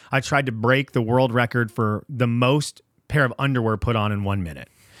to break the world record for the most pair of underwear put on in 1 minute.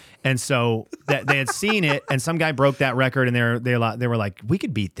 And so that they had seen it, and some guy broke that record, and they were like, we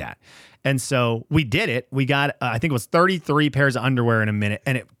could beat that. And so we did it. We got, I think it was 33 pairs of underwear in a minute,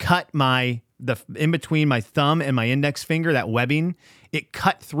 and it cut the in between my thumb and my index finger, that webbing, it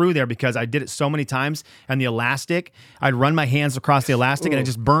cut through there because I did it so many times. And the elastic, I'd run my hands across the elastic, and it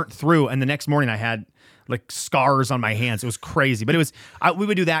just burnt through. And the next morning I had like scars on my hands. It was crazy, but we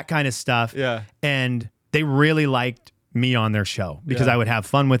would do that kind of stuff. Yeah. And they really liked me on their show because I would have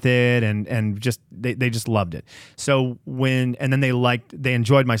fun with it, and just they just loved it. So then they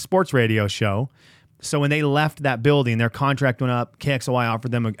enjoyed my sports radio show. So when they left that building, their contract went up. KXOI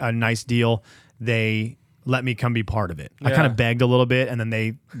offered them a nice deal. They let me come be part of it. I kind of begged a little bit, and then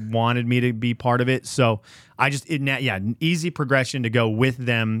they wanted me to be part of it. So an easy progression to go with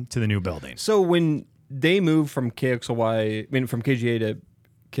them to the new building. So when they moved from KXOI, from KGA to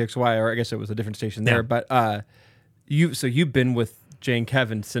KXOI, or I guess it was a different station there, but you've been with Jay and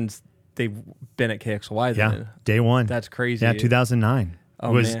Kevin since they've been at KXOI then. Yeah, day one. That's crazy. Yeah, 2009.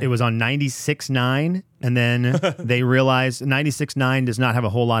 It was on 96.9, and then they realized 96.9 does not have a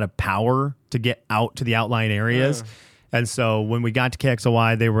whole lot of power to get out to the outlying areas. And so when we got to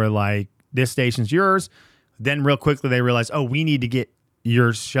KXOI, they were like, this station's yours. Then real quickly they realized, we need to get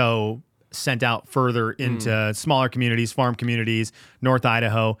your show sent out further into smaller communities, farm communities, North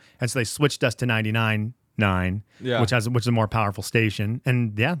Idaho. And so they switched us to 99.9, which is a more powerful station.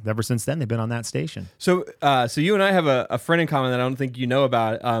 And ever since then, they've been on that station. So you and I have a friend in common that I don't think you know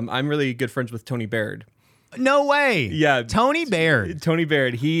about. I'm really good friends with Tony Baird. No way. Yeah. Tony Baird. Tony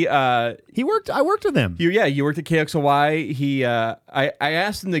Baird. I worked with him. You worked at KXOY. I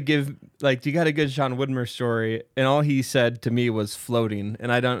asked him to give, like, do you got a good Sean Widmer story? And all he said to me was floating.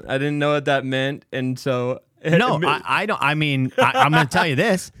 And I didn't know what that meant. And so no, I don't. I mean, I'm going to tell you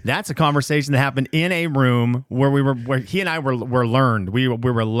this. That's a conversation that happened in a room where he and I were learned. We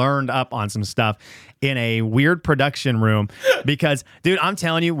were learned up on some stuff in a weird production room because, dude, I'm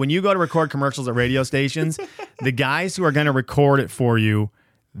telling you, when you go to record commercials at radio stations, the guys who are going to record it for you,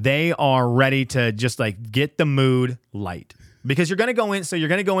 they are ready to just like get the mood light. Because you're going to go in, so you're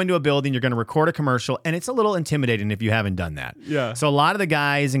going to go into a building, you're going to record a commercial, and it's a little intimidating if you haven't done that. Yeah. So a lot of the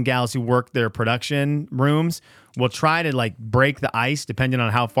guys and gals who work their production rooms will try to like break the ice depending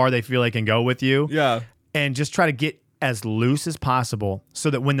on how far they feel they can go with you. Yeah. And just try to get as loose as possible so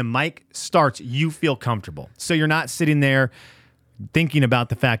that when the mic starts, you feel comfortable. So you're not sitting there thinking about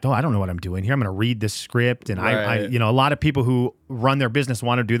the fact, I don't know what I'm doing here. I'm going to read this script. And I a lot of people who run their business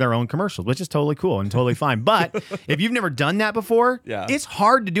want to do their own commercials, which is totally cool and totally fine. But if you've never done that before, it's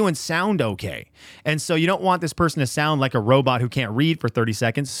hard to do and sound okay. And so you don't want this person to sound like a robot who can't read for 30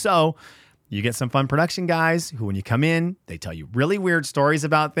 seconds. So you get some fun production guys who, when you come in, they tell you really weird stories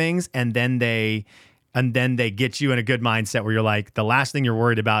about things. And then they get you in a good mindset where you're like, the last thing you're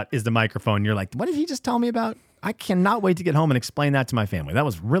worried about is the microphone. You're like, what did he just tell me about? I cannot wait to get home and explain that to my family. That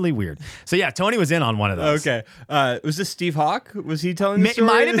was really weird. So yeah, Tony was in on one of those. Okay. Was this Steve Hawk? Was he telling the It story?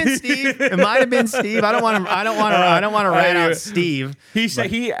 might have been Steve. It might have been Steve. I don't want to rat out Steve. He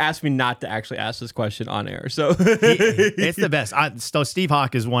said he asked me not to actually ask this question on air. So It's the best. So Steve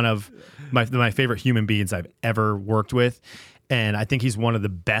Hawk is one of my favorite human beings I've ever worked with, and I think he's one of the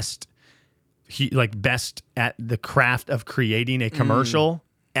best. Best at the craft of creating a commercial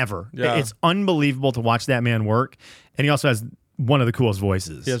ever. Yeah. It's unbelievable to watch that man work, and he also has one of the coolest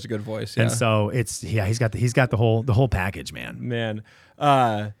voices. he has a good voice. Yeah. And so he's got the whole package, man. Man,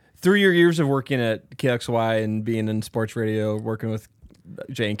 through your years of working at KXY and being in sports radio, working with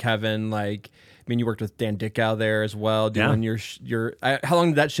Jay and Kevin, you worked with Dan Dickow there as well, doing your how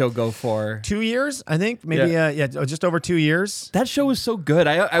long did that show go for? 2 years, I think, maybe. Just over 2 years. That show was so good.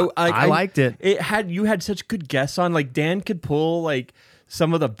 I liked it. You had such good guests on. Like Dan could pull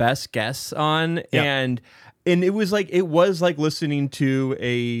some of the best guests on, and it was like listening to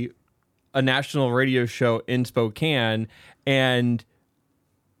a national radio show in Spokane, and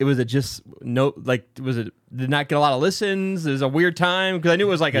it was did not get a lot of listens. It was a weird time because I knew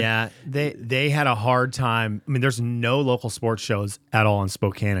it was they had a hard time. I mean, there's no local sports shows at all in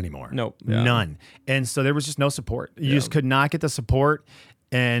Spokane anymore. Nope. None. And so there was just no support. You just could not get the support,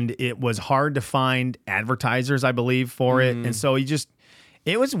 and it was hard to find advertisers, I believe, for it. And so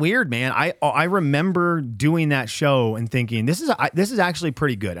it was weird, man. I remember doing that show and thinking this is actually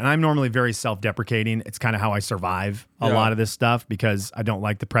pretty good. And I'm normally very self-deprecating. It's kind of how I survive a lot of this stuff because I don't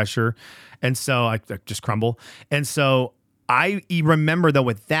like the pressure, and so I just crumble. And so I remember though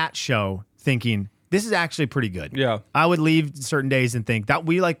with that show thinking this is actually pretty good. Yeah, I would leave certain days and think that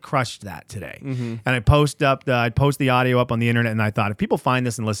we crushed that today. And I'd post the audio up on the internet, and I thought if people find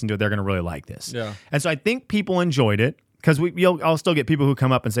this and listen to it, they're going to really like this. Yeah, and so I think people enjoyed it. Because I'll still get people who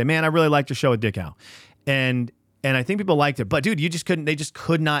come up and say, "Man, I really liked your show with Dickow," and I think people liked it. But dude, they just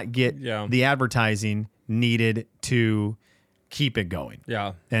could not get the advertising needed to keep it going.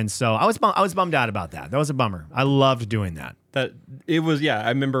 Yeah, and so I was bummed out about that. That was a bummer. I loved doing that. It was. Yeah, I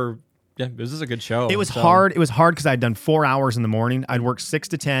remember. Yeah, this is a good show. It was hard. It was hard because I'd done 4 hours in the morning. I'd work 6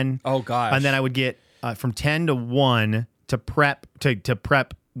 to 10. Oh gosh, and then I would get from 10 to 1 to prep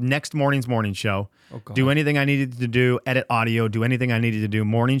next morning's morning show. Oh, do anything I needed to do, edit audio, do anything I needed to do,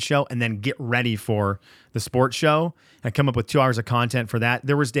 morning show, and then get ready for the sports show and come up with 2 hours of content for that.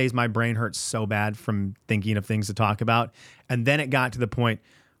 There was days my brain hurt so bad from thinking of things to talk about. And then it got to the point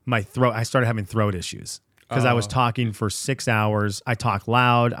I started having throat issues because I was talking for 6 hours. I talk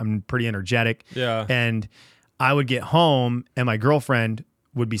loud. I'm pretty energetic. Yeah. And I would get home and my girlfriend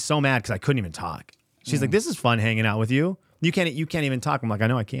would be so mad because I couldn't even talk. She's like, "This is fun hanging out with you. You can't even talk." I'm like, "I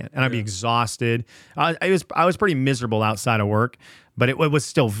know I can't," and I'd be exhausted. I was pretty miserable outside of work, but it was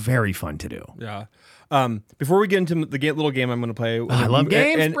still very fun to do. Yeah. Before we get into the little game I'm going to play, I love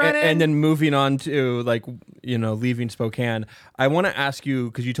games, Brennan. And then moving on to leaving Spokane, I want to ask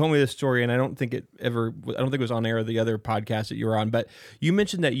you because you told me this story, and I don't think it was on air or the other podcast that you were on, but you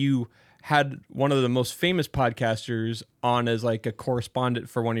mentioned that you had one of the most famous podcasters on as a correspondent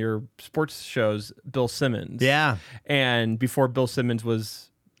for one of your sports shows, Bill Simmons. Yeah. And before Bill Simmons,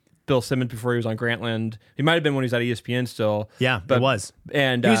 before he was on Grantland, he might have been when he was at ESPN still. Yeah, but it was.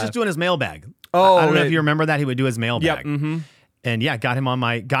 And he was just doing his mailbag. Oh, I don't know if you remember that. He would do his mailbag. Yep. Mm-hmm. And yeah, got him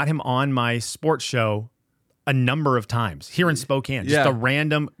on my sports show a number of times here in Spokane. Just a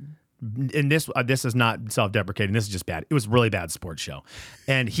random. And this is not self-deprecating. This is just bad. It was really bad sports show,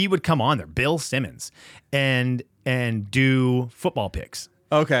 and he would come on there, Bill Simmons, and do football picks.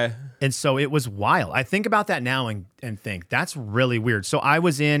 Okay, and so it was wild. I think about that now and think that's really weird. So I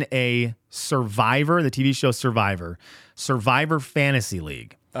was in a Survivor, the TV show Survivor Fantasy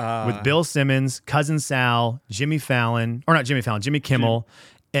League with Bill Simmons, Cousin Sal, Jimmy Kimmel,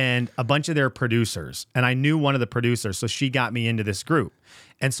 and a bunch of their producers. And I knew one of the producers, so she got me into this group.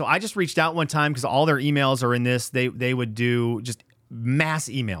 And so I just reached out one time because all their emails are in this. They would do just mass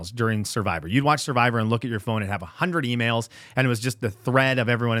emails during Survivor. You'd watch Survivor and look at your phone and have 100 emails, and it was just the thread of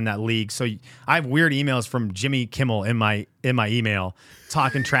everyone in that league. So I have weird emails from Jimmy Kimmel in my email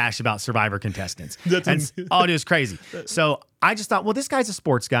talking trash about Survivor contestants. It was crazy. So I just thought, well, this guy's a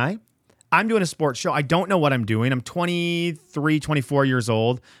sports guy. I'm doing a sports show. I don't know what I'm doing. I'm 23, 24 years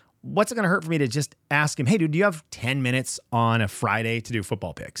old. What's it going to hurt for me to just ask him, "Hey, dude, do you have 10 minutes on a Friday to do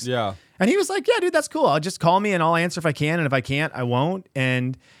football picks?" Yeah. And he was like, "Yeah, dude, that's cool. I'll just call me and I'll answer if I can. And if I can't, I won't."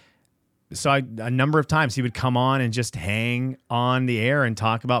 And so a number of times he would come on and just hang on the air and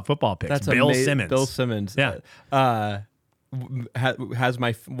talk about football picks. That's Bill Simmons. Bill Simmons. Yeah. Has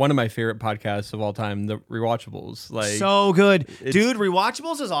one of my favorite podcasts of all time, the Rewatchables. So good. Dude,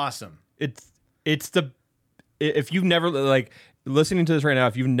 Rewatchables is awesome. It's the if you've never like listening to this right now,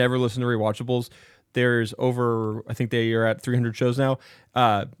 if you've never listened to Rewatchables, there's over, I think they are at 300 shows now.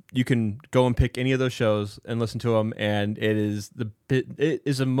 You can go and pick any of those shows and listen to them, and it is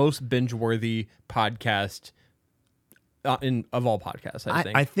the most binge worthy podcast of all podcasts.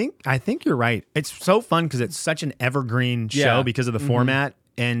 I think you're right. It's so fun because it's such an evergreen show because of the format,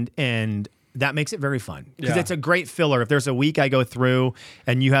 and that makes it very fun because it's a great filler. If there's a week I go through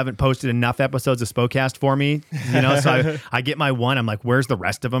and you haven't posted enough episodes of Spokecast for me, so I get my one. I'm like, where's the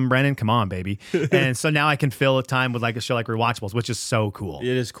rest of them, Brennan? Come on, baby. And so now I can fill a time with like a show like Rewatchables, which is so cool. It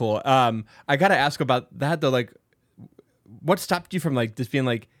is cool. I got to ask about that though. Like, what stopped you from like just being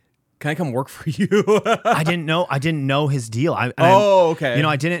like, can I come work for you? I didn't know his deal. Okay.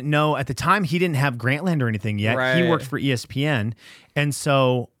 I didn't know at the time he didn't have Grantland or anything yet. Right. He worked for ESPN, and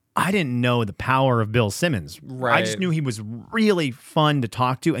so I didn't know the power of Bill Simmons. Right. I just knew he was really fun to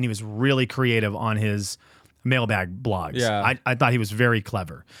talk to, and he was really creative on his mailbag blogs. Yeah. I thought he was very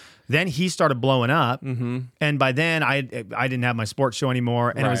clever. Then he started blowing up, and by then I didn't have my sports show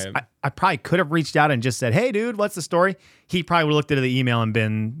anymore, and I probably could have reached out and just said, "Hey, dude, what's the story?" He probably would have looked at the email and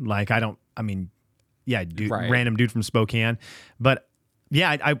been like, random dude from Spokane, but.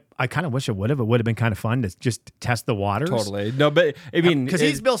 Yeah, I kind of wish it would have. It would have been kind of fun to just test the waters. Totally. No, but I mean, because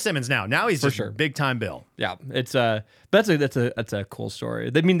he's Bill Simmons now. Now he's just sure. big time Bill. Yeah, it's that's a cool story.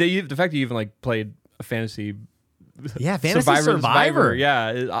 I mean, the fact that you even like played a fantasy. Yeah, Fantasy Survivor.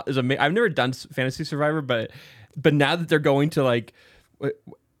 Yeah, is amazing. I've never done Fantasy Survivor, but now that they're going to like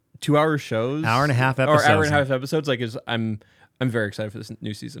 2-hour shows, hour and a half episodes, like I'm very excited for this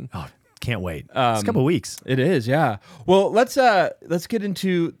new season. Oh, can't wait. It's a couple of weeks. It is, yeah. Well, let's get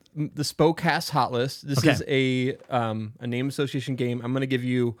into the Spokecast Hot List. This is a name association game. I'm going to give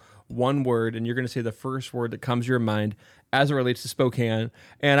you one word, and you're going to say the first word that comes to your mind as it relates to Spokane.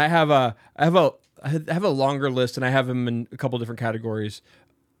 And I have a longer list, and I have them in a couple different categories.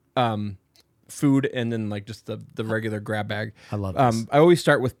 Food, and then like just the regular grab bag. I love this. I always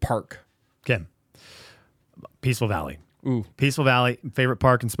start with park. Okay. Peaceful Valley. Ooh. Peaceful Valley, favorite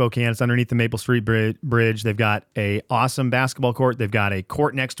park in Spokane. It's underneath the Maple Street Bridge. They've got a awesome basketball court. They've got a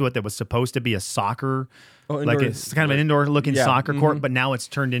court next to it that was supposed to be a soccer, like it's kind of an indoor-looking soccer court, but now it's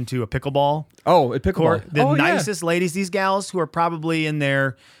turned into a pickleball. Oh, a pickleball court. The nicest ladies, these gals who are probably in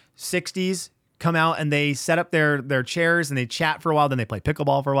their 60s, come out and they set up their chairs and they chat for a while, then they play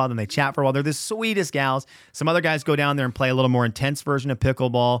pickleball for a while, then they chat for a while. They're the sweetest gals. Some other guys go down there and play a little more intense version of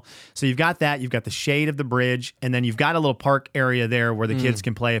pickleball. So you've got that, you've got the shade of the bridge, and then you've got a little park area there where the kids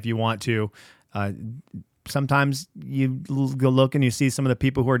can play if you want to. Sometimes you go look and you see some of the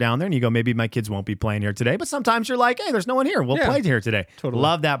people who are down there and you go, maybe my kids won't be playing here today. But sometimes you're like, hey, there's no one here. We'll play here today. Totally.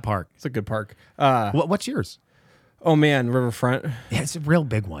 Love that park. It's a good park. What's yours? Oh man, Riverfront. Yeah, it's a real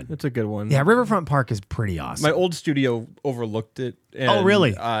big one. It's a good one. Yeah, Riverfront Park is pretty awesome. My old studio overlooked it. And, oh,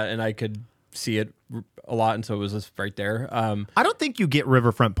 really? And I could see it a lot, and so it was just right there. I don't think you get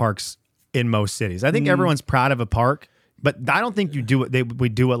riverfront parks in most cities. I think everyone's proud of a park, but I don't think you do it. We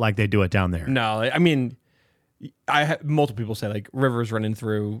do it like they do it down there. No, I mean, multiple people say like rivers running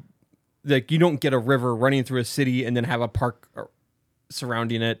through. Like you don't get a river running through a city and then have a park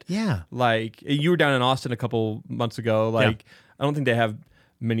surrounding it. Yeah. Like you were down in Austin a couple months ago. Like I don't think they have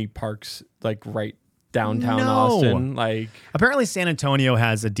many parks like right downtown Austin. Like apparently San Antonio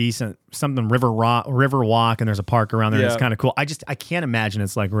has a decent something river walk, and there's a park around there that's kind of cool. I can't imagine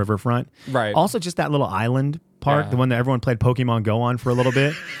it's like Riverfront. Right. Also just that little island park, the one that everyone played Pokemon Go on for a little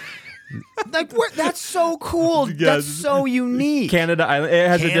bit. Like that's so cool. That's so unique. Canada Island. It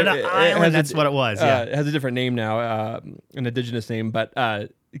has Canada Island. That's what it was. Yeah, it has a different name now, an indigenous name, but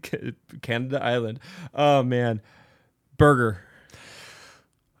Canada Island. Oh man, burger.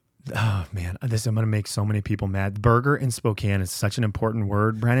 Oh man, I'm gonna make so many people mad. Burger in Spokane is such an important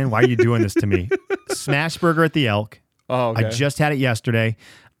word, Brennan. Why are you doing this to me? Smash burger at the Elk. Oh, okay. I just had it yesterday.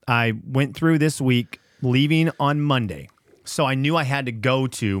 I went through this week, leaving on Monday. So I knew I had to go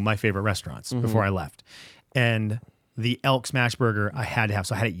to my favorite restaurants before I left. And the Elk Smash Burger I had to have.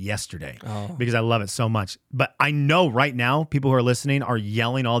 So I had it yesterday because I love it so much. But I know right now people who are listening are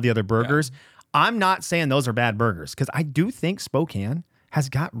yelling all the other burgers. Yeah. I'm not saying those are bad burgers because I do think Spokane has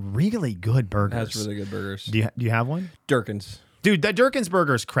got really good burgers. It has really good burgers. Do you have one? Durkin's. Dude, the Durkin's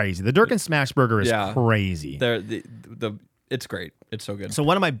burger is crazy. The Durkin's Smash Burger is crazy. It's great. It's so good. So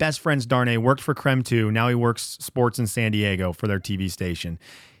one of my best friends, Darnay, worked for Creme 2. Now he works sports in San Diego for their TV station.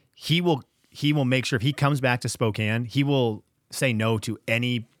 He will make sure if he comes back to Spokane, he will say no to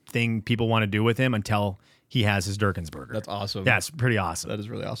anything people want to do with him until he has his Durkin's burger. That's awesome. That's pretty awesome. That is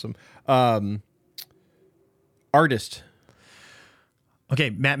really awesome. Artist. Okay,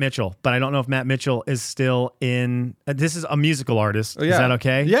 Matt Mitchell, but I don't know if Matt Mitchell is still in. This is a musical artist. Oh, yeah. Is that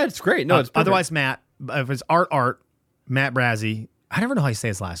okay? Yeah, it's great. No, it's perfect. Otherwise, Matt. If it's Art, Matt Brazzi. I never know how you say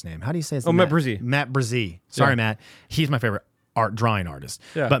his last name. How do you say his name? Matt Brazzi. Matt Brazzi. Sorry, Yeah. Matt. He's my favorite art drawing artist.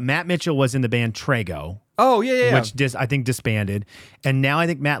 Yeah. But Matt Mitchell was in the band Trago. Oh, yeah. Which I think disbanded. And now I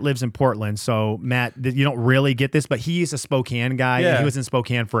think Matt lives in Portland. So, Matt, you don't really get this, but he's a Spokane guy. Yeah. And he was in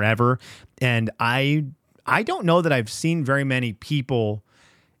Spokane forever. And I don't know that I've seen very many people,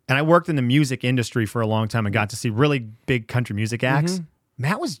 and I worked in the music industry for a long time and got to see really big country music acts. Mm-hmm.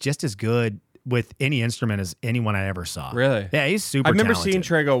 Matt was just as good with any instrument as anyone I ever saw. Really? Yeah, he's super I remember talented. seeing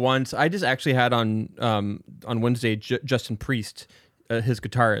Trago once. I just actually had on Wednesday Justin Priest, his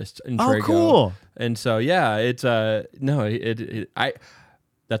guitarist in Trago. Oh, cool. And so yeah, it's that's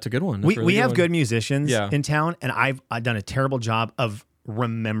a good one. That's a really We have one. good musicians Yeah. in town, and I've done a terrible job of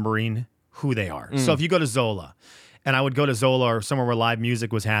remembering who they are. Mm. So if you go to Zola, and I would go to Zola or somewhere where live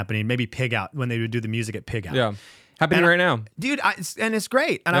music was happening, maybe Pig Out, when they would do the music at Pig Out. Yeah, happening And right now. Dude, and it's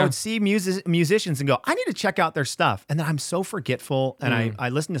great. And I Yeah. would see musicians and go, I need to check out their stuff. And then I'm so forgetful, and I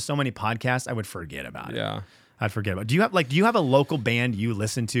listen to so many podcasts, I would forget about it. Yeah. I'd forget about it. Do you have a local band you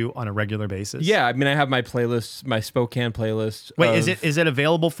listen to on a regular basis? Yeah, I mean, I have my playlist, my Spokane playlist. Wait, of- is it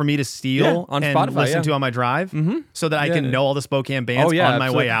available for me to steal Yeah, on and Spotify, listen yeah. to on my drive, so that I Yeah. can know all the Spokane bands Oh yeah, on my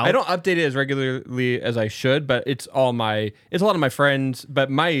absolutely. way out? I don't update it as regularly as I should, but it's a lot of my friends. But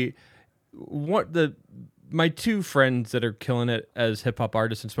my two friends that are killing it as hip hop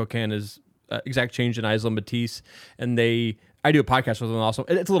artists in Spokane is Exact Change and Isla Matisse, and I do a podcast with them also.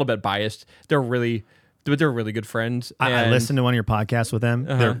 It's a little bit biased. They're really good friends. I and listened to one of your podcasts with them.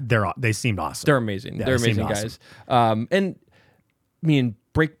 They seemed awesome. They're amazing. Yeah, They're they seemed amazing guys. And me and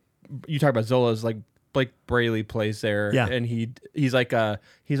you talk about Zola's, like Blake Braley plays there, Yeah. and he's like a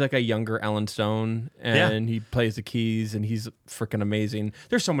younger Alan Stone, and he plays the keys, and he's freaking amazing.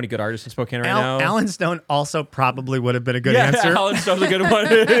 There's so many good artists in Spokane right now. Alan Stone also probably would have been a good yeah, answer. Alan Stone's a good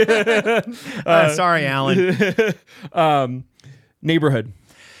one. Sorry, Alan. Neighborhood.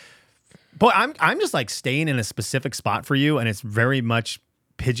 Boy, I'm just like staying in a specific spot for you, and it's very much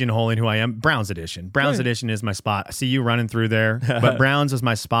pigeonholing who I am. Browns Edition. Browns Edition is my spot. I see you running through there, but Browns is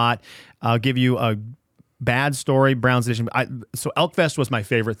my spot. I'll give you a bad story. Browns Edition. So Elkfest was my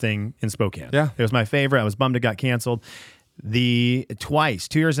favorite thing in Spokane. Yeah. It was my favorite. I was bummed it got canceled. 2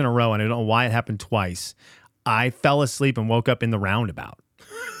 years in a row, and I don't know why it happened twice. I fell asleep and woke up in the roundabout.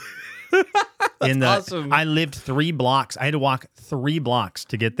 Awesome. I lived 3 blocks. I had to walk 3 blocks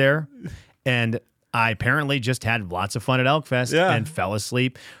to get there. And I apparently just had lots of fun at Elkfest and fell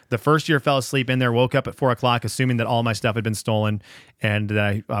asleep. The first year, fell asleep in there, woke up at 4 o'clock, assuming that all my stuff had been stolen and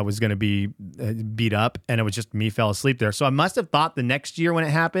that I was going to be beat up. And it was just me fell asleep there. So I must have thought the next year when it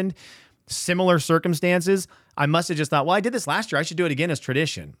happened, similar circumstances, I must have just thought, well, I did this last year. I should do it again as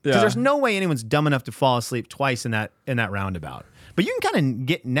tradition. Because Yeah. there's no way anyone's dumb enough to fall asleep twice in that roundabout. But you can kind of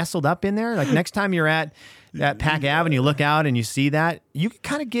get nestled up in there. Like next time you're at Pack Ave and you look out and you see that, you can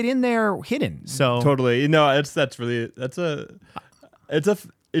kind of get in there hidden. So Totally. No, it's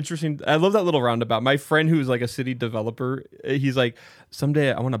interesting. I love that little roundabout. My friend who's like a city developer, he's like,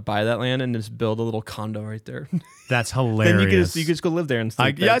 someday I want to buy that land and just build a little condo right there. that's Then hilarious. you could just go live there and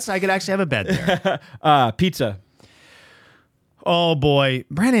sleep there. Yes, I could actually have a bed there. Pizza. Oh boy,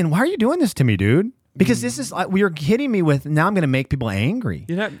 Brandon, why are you doing this to me, dude? Because this is you're hitting me with. Now I'm going to make people angry.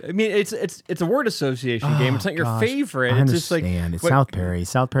 You know, I mean, it's a word association game. It's not your favorite. I It's just like understand. It's what-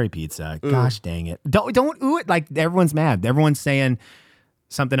 South Perry pizza. Gosh dang it! Don't ooh it like everyone's mad. Everyone's saying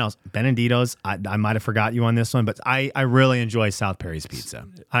something else. Benedito's. I might have forgot you on this one, but I really enjoy South Perry's pizza.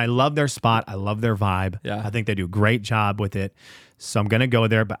 I love their spot. I love their vibe. Yeah. I think they do a great job with it. So I'm going to go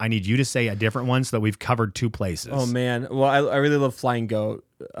there, but I need you to say a different one so that we've covered 2 places. Oh man, well, I really love Flying Goat.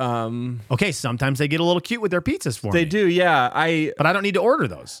 Okay, sometimes they get a little cute with their pizzas for me. They do, yeah. But I don't need to order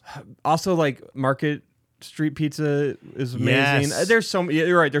those. Also like Market Street Pizza is amazing. Yes. There's so many.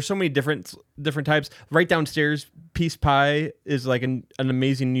 You're right. There's so many different types. Right downstairs, Peace Pie is like an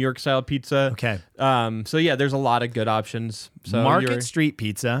amazing New York style pizza. Okay. So yeah, there's a lot of good options. So Market Street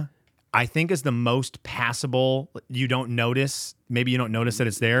Pizza, I think, is the most passable. You don't notice. Maybe you don't notice that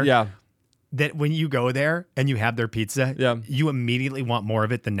it's there. Yeah. That when you go there and you have their pizza, Yeah. you immediately want more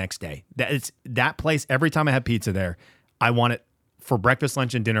of it the next day. That place. Every time I have pizza there, I want it for breakfast,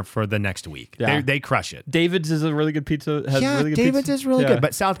 lunch, and dinner for the next week. Yeah. They crush it. David's is a really good pizza. David's is really good.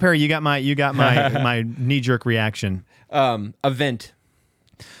 But South Perry, you got my my knee jerk reaction. Event.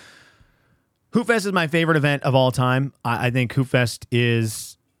 Hoop Fest is my favorite event of all time. I think Hoop Fest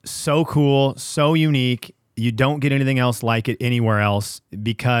is so cool, so unique. You don't get anything else like it anywhere else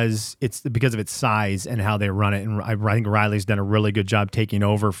because of its size and how they run it. And I think Riley's done a really good job taking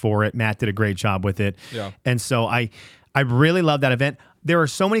over for it. Matt did a great job with it. Yeah. And so I really love that event. There are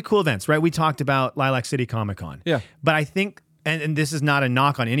so many cool events, right? We talked about Lilac City Comic Con. Yeah. But I think, and this is not a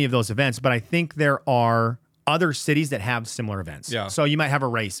knock on any of those events, but I think there are other cities that have similar events. Yeah. So you might have a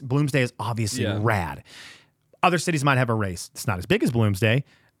race. Bloomsday is obviously rad. Other cities might have a race. It's not as big as Bloomsday,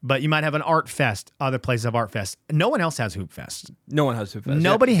 but you might have an art fest. Other places have art fest. No one else has Hoop Fest. No one has Hoop Fest.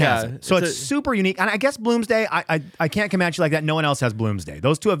 Nobody has it. So it's super unique. And I guess Bloomsday, I can't come at you like that. No one else has Bloomsday.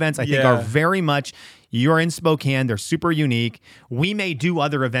 Those two events, I think, are very much, you're in Spokane. They're super unique. We may do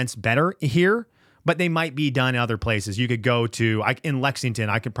other events better here, but they might be done in other places. You could go to, in Lexington,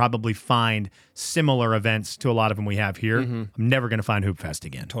 I could probably find similar events to a lot of them we have here. I'm never going to find Hoop Fest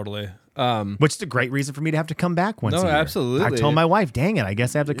again. Totally. Which is a great reason for me to have to come back once a year. Absolutely. I told my wife, dang it, I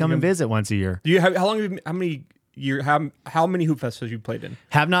guess I have to come and visit once a year. Do you have, how many Hoop Fests have you played in?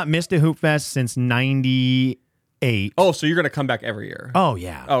 Have not missed a Hoop Fest since 98. Oh, so you're going to come back every year? Oh,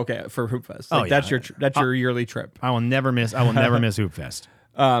 yeah. Oh, okay, for Hoop Fest. Like, that's your yearly trip. I will never miss Hoop Fest.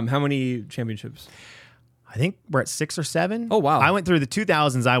 How many championships? I think we're at 6 or 7. Oh, wow. I went through the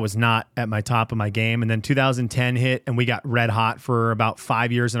 2000s. I was not at my top of my game. And then 2010 hit, and we got red hot for about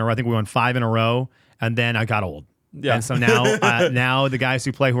 5 years in a row. I think we won 5 in a row, and then I got old. Yeah. And so now the guys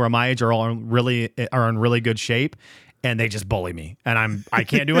who play who are my age are in really good shape, and they just bully me. And I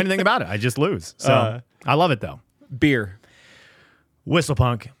can't do anything about it. I just lose. So I love it, though. Beer. Whistle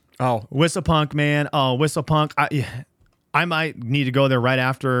Punk. Oh. Whistle Punk, man. Oh, Whistle Punk. I might need to go there right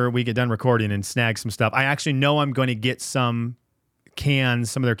after we get done recording and snag some stuff. I actually know I'm going to get some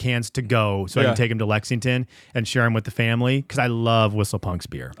of their cans to go so I can take them to Lexington and share them with the family because I love Whistle Punk's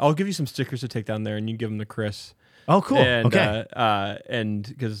beer. I'll give you some stickers to take down there and you give them to Chris. Oh, cool. And, okay. And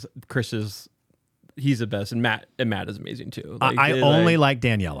because Chris he's the best and Matt is amazing too. Like, I only like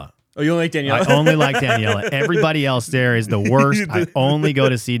Daniela. Oh, you only like Daniela? I only like Daniela. Everybody else there is the worst. I only go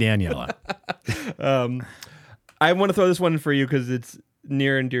to see Daniela. I want to throw this one for you because it's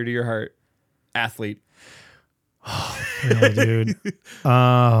near and dear to your heart. Athlete. Oh, really, dude.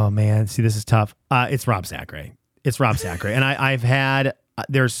 Oh, man. See, this is tough. It's Rob Sacre. And I've had,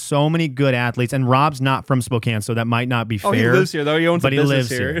 there's so many good athletes, and Rob's not from Spokane, so that might not be fair. Oh, he lives here, though. He owns a business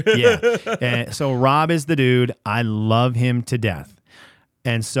here. Yeah. And so Rob is the dude. I love him to death.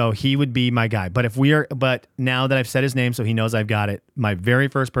 And so he would be my guy. But now that I've said his name, so he knows I've got it, my very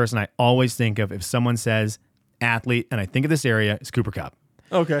first person I always think of if someone says athlete, and I think of this area, is Cooper Kupp.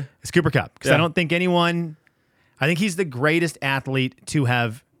 Okay. It's Cooper Kupp. Because I don't think I think he's the greatest athlete to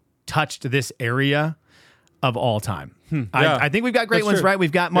have touched this area of all time. I think we've got great ones, right?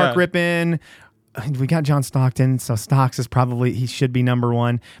 We've got Mark Rippon. We got John Stockton. So Stocks he should be number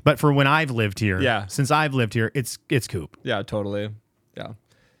one. But for when I've lived here, since I've lived here, it's Coop. Yeah, totally. Yeah.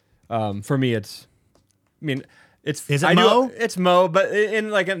 For me, is it Mo? It's Mo, but in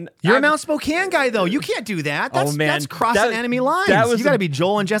like You're a Mount Spokane guy, though. You can't do that. That's crossing enemy lines. You got to be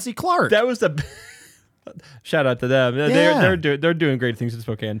Joel and Jesse Clark. That was the shout out to them. Yeah. They're doing great things in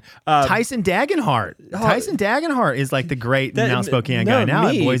Spokane. Tyson Dagenhart. Tyson Dagenhart is like the great Mount Spokane guy now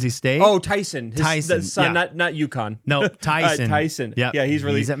at Boise State. Oh, Tyson. Tyson. Son, not UConn. No, Tyson. Tyson. Yeah, he's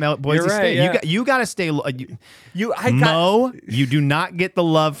at Boise State. Yeah. You got to stay. Mo, you do not get the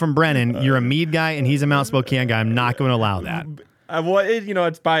love from Brennan. You're a Meade guy, and he's a Mount Spokane guy. I'm not going to allow that.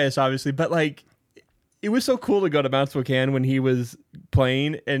 It's biased, obviously, but like, it was so cool to go to Mount Spokane when he was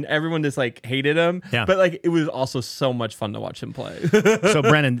playing, and everyone just like hated him. Yeah. But like, it was also so much fun to watch him play. So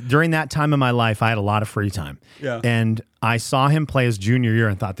Brennan, during that time of my life, I had a lot of free time. Yeah. And I saw him play his junior year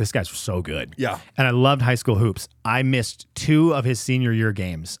and thought, this guy's so good. Yeah. And I loved high school hoops. I missed 2 of his senior year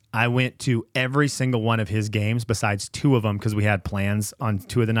games. I went to every single one of his games besides 2 of them because we had plans on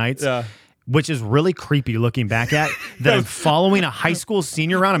 2 of the nights. Yeah. Which is really creepy looking back at that I'm following a high school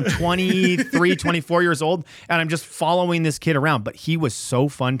senior around. I'm 23, 24 years old, and I'm just following this kid around. But he was so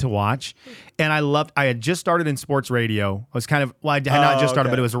fun to watch. And I had just started in sports radio. I was kind of, I had not just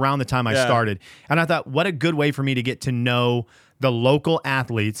started, but it was around the time I started. And I thought, what a good way for me to get to know the local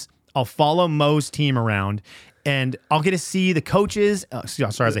athletes. I'll follow Mo's team around. And I'll get to see the coaches.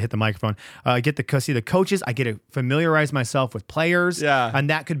 Sorry, as I hit the microphone. I get to see the coaches. I get to familiarize myself with players. Yeah. And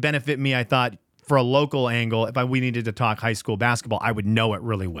that could benefit me, I thought, for a local angle. If we needed to talk high school basketball, I would know it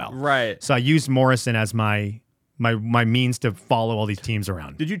really well. Right. So I used Morrison as my means to follow all these teams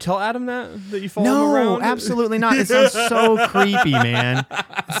around. Did you tell Adam that you follow him around? No, absolutely not. It sounds so creepy, man.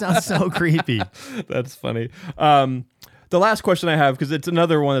 It sounds so creepy. That's funny. The last question I have, because it's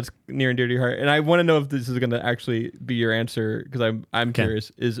another one that's near and dear to your heart, and I want to know if this is going to actually be your answer, because I'm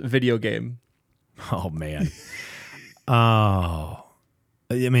curious, is video game. Oh man. Oh.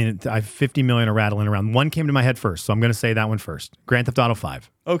 I mean, I have 50 million are rattling around. One came to my head first, so I'm going to say that one first. Grand Theft Auto 5.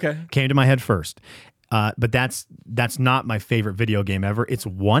 Okay. Came to my head first. But that's not my favorite video game ever. It's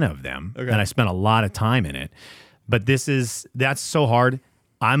one of them, and I spent a lot of time in it. But that's so hard.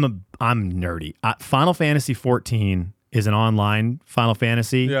 I'm nerdy. Final Fantasy 14 is an online Final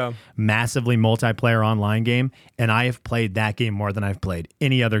Fantasy, massively multiplayer online game, and I have played that game more than I've played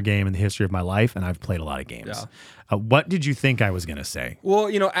any other game in the history of my life, and I've played a lot of games. Yeah. What did you think I was going to say? Well,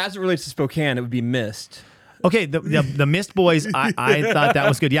 as it relates to Spokane, it would be Mist. Okay, the Mist Boys, I thought that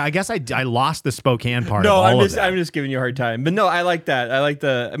was good. Yeah, I guess I lost the Spokane part. No, I'm just giving you a hard time. But no, I like that. I like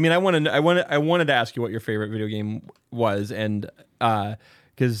I wanted to ask you what your favorite video game was, and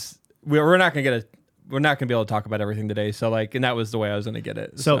because we're not gonna be able to talk about everything today. So and that was the way I was gonna get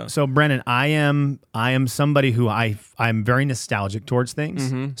it. So Brennan, I am somebody who I'm very nostalgic towards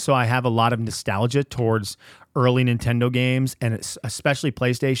things. Mm-hmm. So I have a lot of nostalgia towards early Nintendo games and especially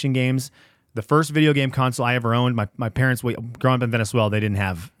PlayStation games. The first video game console I ever owned, my parents, growing up in Venezuela, they didn't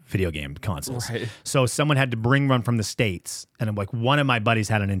have video game consoles. Right. So someone had to bring one from the States, and one of my buddies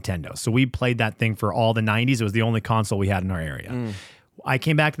had a Nintendo. So we played that thing for all the 90s. It was the only console we had in our area. I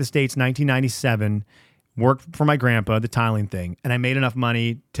came back to the States in 1997, worked for my grandpa, the tiling thing, and I made enough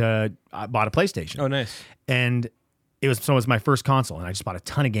money I bought a PlayStation. Oh, nice. And it was my first console, and I just bought a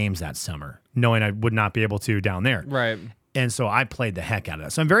ton of games that summer, knowing I would not be able to down there. Right. And so I played the heck out of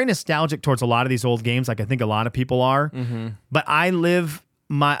that. So I'm very nostalgic towards a lot of these old games, like I think a lot of people are. Mm-hmm. But I live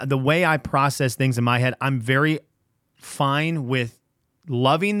the way I process things in my head, I'm very fine with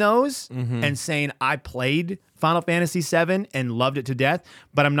loving those and saying I played Final Fantasy VII and loved it to death,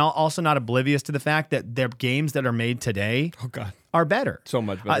 but I'm also not oblivious to the fact that their games that are made today are better. So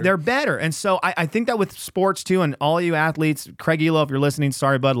much better. They're better. And so I think that with sports too, and all you athletes, Craig Elo, if you're listening,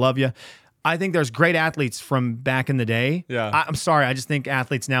 sorry, bud, love you. I think there's great athletes from back in the day. Yeah, I'm sorry. I just think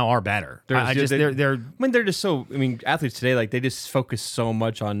athletes now are better. Athletes today, they just focus so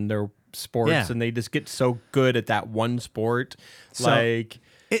much on their sports, and they just get so good at that one sport.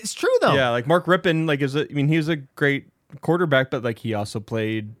 It's true though. Yeah, Mark Rippon, he was a great quarterback, but he also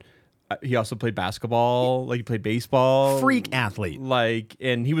played basketball. He played baseball. Freak athlete.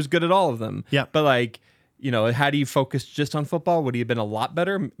 And he was good at all of them. Yeah, but had he focused just on football, would he have been a lot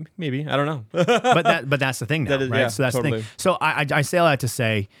better? Maybe. I don't know. but that's the thing now, right? Yeah, so that's totally. the thing. So I say all that to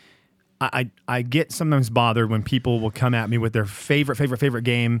say, I get sometimes bothered when people will come at me with their favorite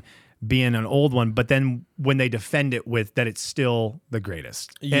game being an old one, but then when they defend it with that it's still the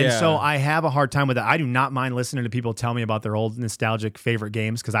greatest. Yeah. And so I have a hard time with that. I do not mind listening to people tell me about their old nostalgic favorite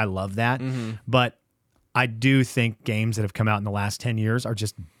games because I love that. Mm-hmm. But I do think games that have come out in the last 10 years are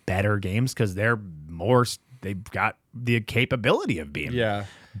just better games because they've got the capability of being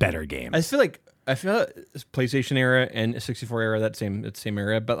better games. I feel like PlayStation era and 64 era, that same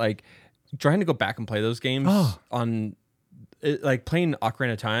era, but trying to go back and play those games on playing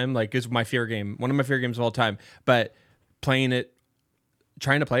Ocarina of Time is my favorite game, one of my favorite games of all time. But trying to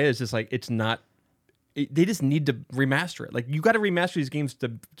play it is just it's not. They just need to remaster it. You got to remaster these games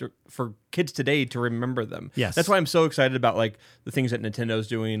for kids today to remember them. Yes, that's why I'm so excited about the things that Nintendo's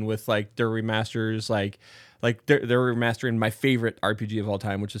doing with their remasters. They're remastering my favorite RPG of all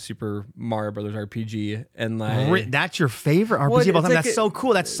time, which is Super Mario Brothers RPG, and that's your favorite RPG of all time. That's so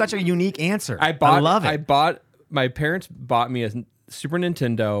cool. That's such a unique answer. I love it. My parents bought me a Super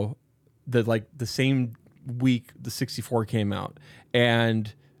Nintendo the same week the 64 came out,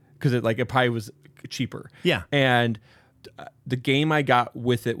 and because it probably was cheaper. Yeah. And the game I got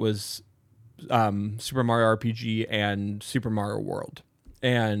with it was Super Mario RPG and Super Mario World.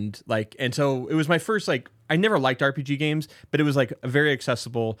 And so it was my first I never liked RPG games, but it was a very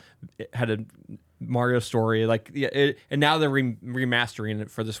accessible. It had a Mario story and now they're remastering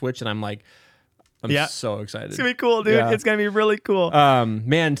it for the Switch, and I'm so excited. It's gonna be cool, dude. Yeah. It's gonna be really cool.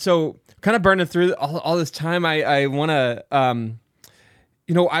 Man, so kind of burning through all this time, I want to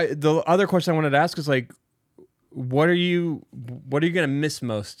the other question I wanted to ask is what are you going to miss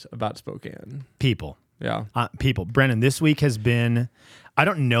most about Spokane? People. Yeah. People. Brennan, this week has been, I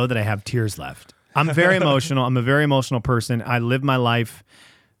don't know that I have tears left. I'm very emotional. I'm a very emotional person. I live my life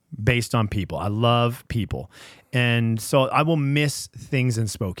based on people. I love people. And so I will miss things in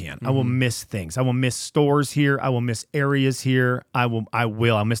Spokane. Mm-hmm. I will miss things. I will miss stores here. I will miss areas here.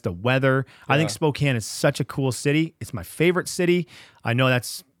 I'll miss the weather. Yeah. I think Spokane is such a cool city. It's my favorite city. I know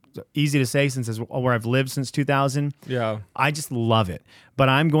that's easy to say since it's where I've lived since 2000. Yeah. I just love it. But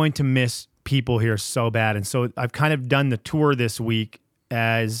I'm going to miss people here so bad. And so I've kind of done the tour this week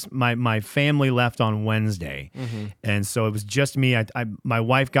as my family left on Wednesday. And so it was just me. My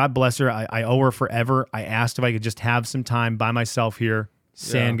wife, God bless her, I owe her forever. I asked if I could just have some time by myself here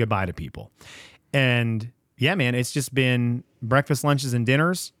saying goodbye to people. And yeah, man, it's just been breakfast, lunches, and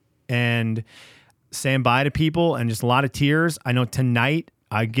dinners and saying bye to people and just a lot of tears. I know tonight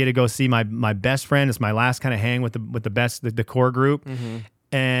I get to go see my best friend. It's my last kind of hang with the core group.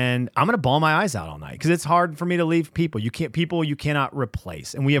 And I'm going to bawl my eyes out all night because it's hard for me to leave people. You cannot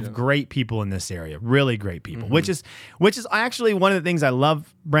replace. And we have great people in this area, really great people, which is actually one of the things I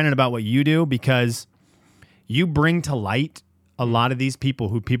love, Brennan, about what you do, because you bring to light a lot of these people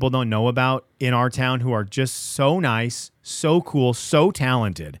who people don't know about in our town who are just so nice, so cool, so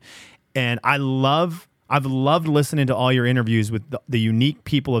talented. And I've loved listening to all your interviews with the unique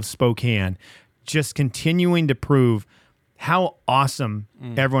people of Spokane, just continuing to prove how awesome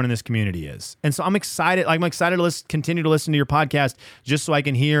everyone in this community is. And so I'm excited. I'm excited to continue to listen to your podcast just so I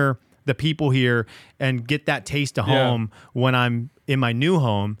can hear the people here and get that taste of home when I'm in my new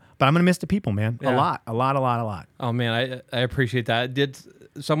home. But I'm going to miss the people, man. A lot. Oh, man, I appreciate that. Did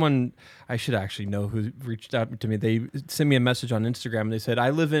someone, I should actually know who reached out to me. They sent me a message on Instagram. And they said, I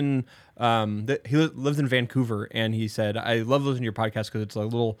live in, he lives in Vancouver. And he said, I love listening to your podcast because it's a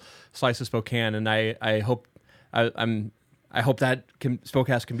little slice of Spokane. And I hope that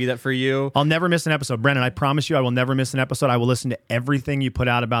Spokecast can be that for you. I'll never miss an episode. Brennan, I promise you I will never miss an episode. I will listen to everything you put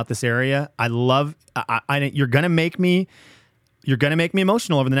out about this area. You're going to make me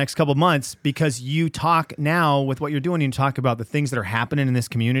emotional over the next couple of months because you talk now with what you're doing. You talk about the things that are happening in this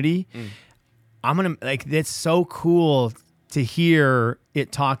community. It's so cool to hear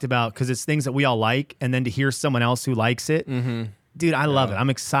it talked about because it's things that we all like, and then to hear someone else who likes it. Dude, I love it. I'm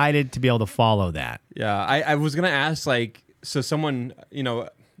excited to be able to follow that. Yeah, I was going to ask, so someone,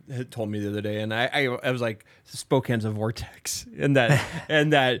 had told me the other day, and I was like, Spokane's a vortex, and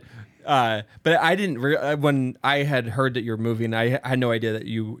that, but I didn't, when I had heard that you're moving, I had no idea that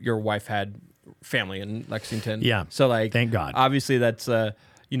your wife had family in Lexington. Yeah. So thank God. Obviously that's,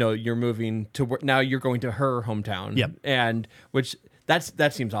 you're moving to work, now you're going to her hometown. Yep. And which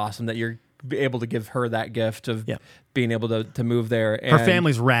that seems awesome that you're able to give her that gift of being able to move there. And her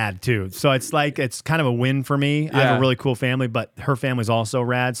family's rad too. So it's kind of a win for me. I have a really cool family, but her family's also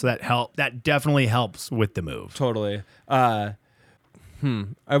rad. So that definitely helps with the move. Totally. I'm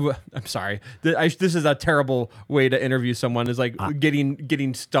sorry. This is a terrible way to interview someone. Is like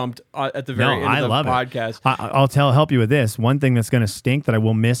getting stumped at the very end of the podcast. I'll help you with this. One thing that's going to stink that I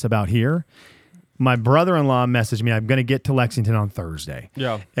will miss about here. My brother-in-law messaged me. I'm going to get to Lexington on Thursday.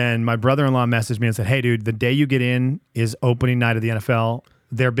 Yeah. And my brother-in-law messaged me and said, hey, dude, the day you get in is opening night of the NFL.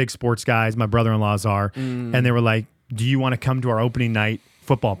 They're big sports guys. My brother-in-laws are. And they were like, do you want to come to our opening night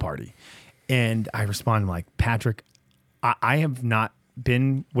football party? And I responded like, Patrick, I have not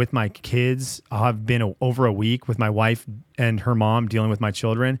been with my kids. I've been over a week with my wife and her mom dealing with my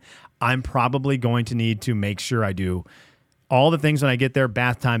children. I'm probably going to need to make sure I do all the things when I get there,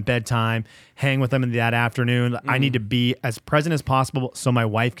 bath time, bedtime, hang with them in that afternoon. I need to be as present as possible so my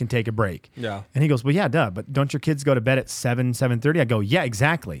wife can take a break. Yeah. And he goes, well, yeah, duh, but don't your kids go to bed at 7:30? I go, yeah,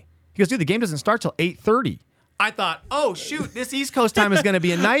 exactly. He goes, dude, the game doesn't start till 8:30. I thought, oh, shoot, this East Coast time is going to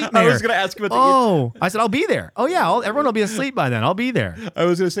be a nightmare. I was going to ask about I said, I'll be there. Oh, yeah, everyone will be asleep by then. I'll be there. I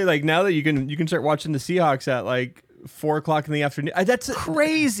was going to say, now that you can start watching the Seahawks at 4:00 in the afternoon. That's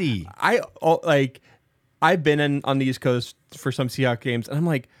crazy. I've been on the East Coast for some Seahawks games, and I'm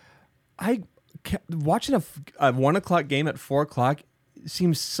like, watching a 1:00 game at 4:00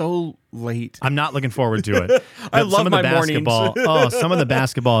 seems so late. I'm not looking forward to it. I love my basketball. Some of the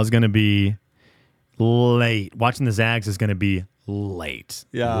basketball is going to be late. Watching the Zags is going to be late.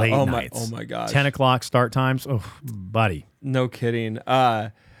 Yeah. Late nights. Oh my gosh. 10:00 start times. Oh, buddy. No kidding.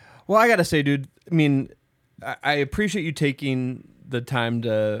 Well, I got to say, dude, I mean, I appreciate you taking the time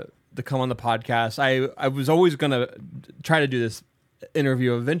to come on the podcast. I was always going to try to do this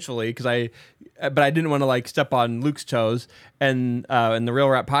interview eventually but I didn't want to step on Luke's toes and in the Real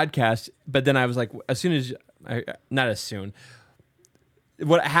Rap podcast. But then I was like, not as soon.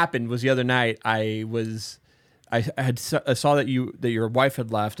 What happened was the other night I saw that your wife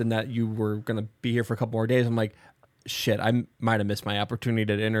had left and that you were going to be here for a couple more days. I'm like, shit, I might have missed my opportunity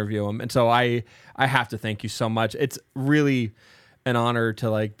to interview him. And so I have to thank you so much. It's really an honor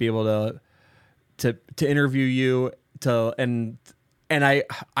to be able to interview you and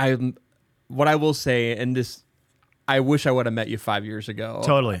what I will say, and this, I wish I would have met you 5 years ago.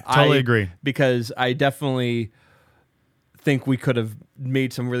 Totally agree. Because I definitely think we could have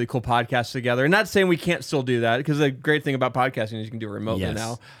made some really cool podcasts together. And not saying we can't still do that, because the great thing about podcasting is you can do it remotely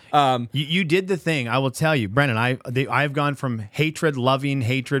now. You did the thing. I will tell you, Brennan, I've gone from loving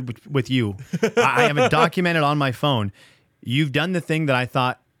hatred with you. I have it documented on my phone. You've done the thing that I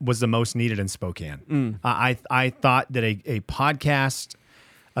thought was the most needed in Spokane. I thought that a podcast,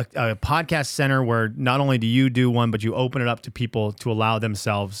 a podcast center where not only do you do one, but you open it up to people to allow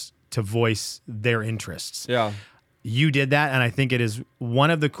themselves to voice their interests. Yeah. You did that, and I think it is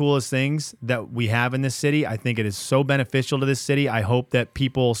one of the coolest things that we have in this city. I think it is so beneficial to this city. I hope that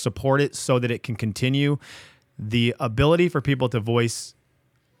people support it so that it can continue. The ability for people to voice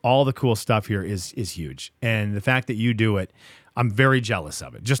all the cool stuff here is huge. And the fact that you do it, I'm very jealous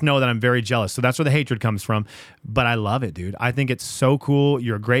of it. Just know that I'm very jealous. So that's where the hatred comes from. But I love it, dude. I think it's so cool.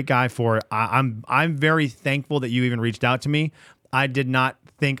 You're a great guy for it. I'm very thankful that you even reached out to me. I did not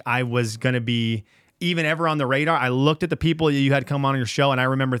think I was going to be even ever on the radar. I looked at the people you had come on your show, and I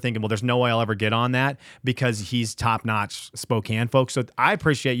remember thinking, well, there's no way I'll ever get on that because he's top-notch Spokane folks. So I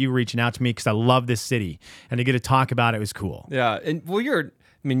appreciate you reaching out to me because I love this city, and to get to talk about it was cool. Yeah, and well, you're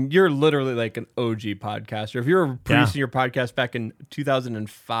literally like an OG podcaster. If you were producing your podcast back in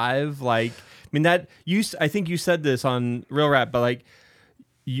 2005, I think you said this on Real Rap, but like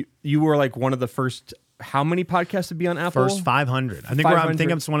you were like one of the first. How many podcasts to be on Apple? First 500. I think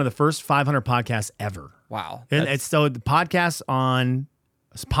it's one of the first 500 podcasts ever. Wow. And it's so the podcast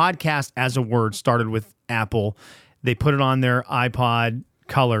as a word started with Apple. They put it on their iPod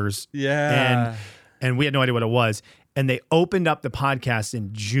colors. Yeah. And we had no idea what it was. And they opened up the podcast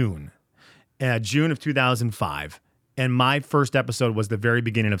in June of 2005. And my first episode was the very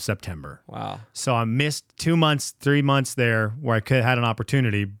beginning of September. Wow. So I missed 2 months, 3 months there where I could have had an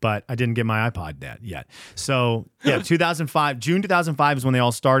opportunity, but I didn't get my iPod yet. So yeah, 2005, June 2005 is when they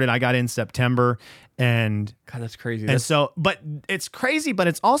all started. I got in September, and God, that's crazy. But it's crazy, but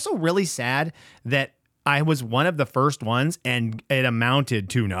it's also really sad that I was one of the first ones and it amounted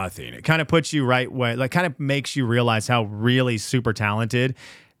to nothing. It kind of puts you right where, like, kind of makes you realize how really super talented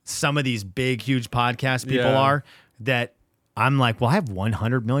some of these big, huge podcast people are. That I'm like, well, I have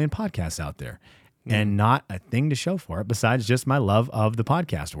 100 million podcasts out there and not a thing to show for it besides just my love of the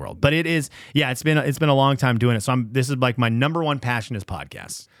podcast world. But it is, it's been a long time doing it. So this is like my number one passion is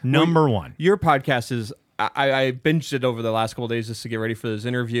podcasts. Number one. Your podcast is, I binged it over the last couple of days just to get ready for this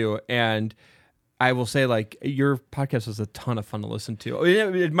interview. And I will say, like, your podcast is a ton of fun to listen to.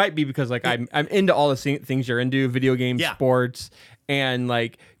 It might be because like I'm into all the things you're into, video games, sports, and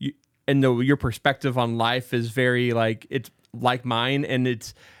like your perspective on life is very like, it's like mine, and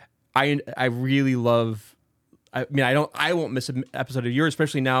it's I really love. I won't miss an episode of yours,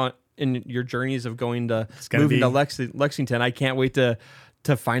 especially now in your journeys of moving to Lexington. I can't wait to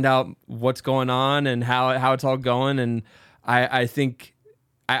find out what's going on and how it's all going. And I think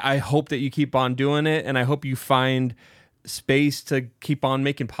I hope that you keep on doing it, and I hope you find space to keep on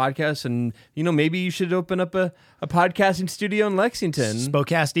making podcasts. And maybe you should open up a podcasting studio in Lexington,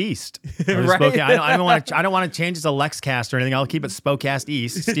 Spokecast East. Right? I don't want to change it to Lexcast or anything. I'll keep it Spokecast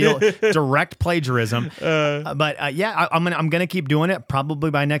East. Steal direct plagiarism. I'm gonna keep doing it. Probably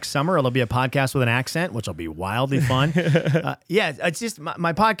by next summer it'll be a podcast with an accent, which will be wildly fun. It's just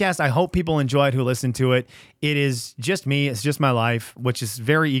my podcast. I hope people enjoy it who listen to it. It is just me. It's just my life, which is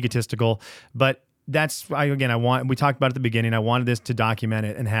very egotistical, but we talked about at the beginning, I wanted this to document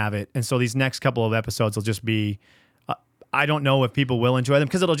it and have it. And so these next couple of episodes will just be, I don't know if people will enjoy them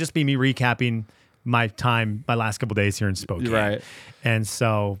because it'll just be me recapping my last couple of days here in Spokane. Right. And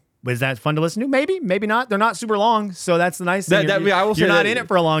so is that fun to listen to? Maybe, maybe not. They're not super long. So that's the nice thing. I will say you're not in it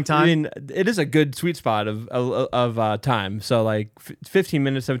for a long time. I mean, it is a good sweet spot of time. So like 15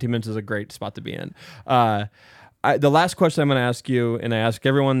 minutes, 17 minutes is a great spot to be in. The last question I'm going to ask you, and I ask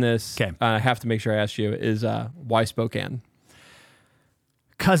everyone this, I have to make sure I ask you, is why Spokane?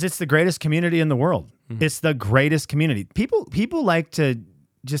 Because it's the greatest community in the world. Mm-hmm. It's the greatest community. People like to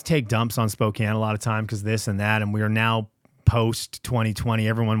just take dumps on Spokane a lot of time because this and that, and we are now post 2020.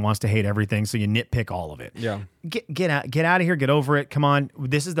 Everyone wants to hate everything, so you nitpick all of it. Yeah, get out of here. Get over it. Come on,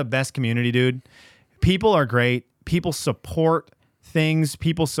 this is the best community, dude. People are great. People support things.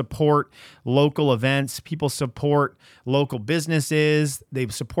 People support local events. People support local businesses. They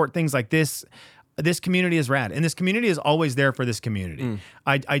support things like this. This community is rad, and this community is always there for this community.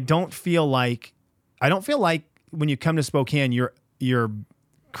 I don't feel like when you come to Spokane, you're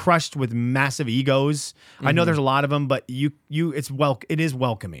crushed with massive egos. Mm-hmm. I know there's a lot of them, but it is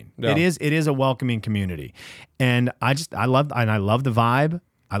welcoming. Yeah. It is a welcoming community, and I love the vibe.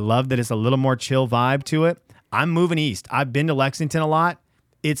 I love that it's a little more chill vibe to it. I'm moving east. I've been to Lexington a lot.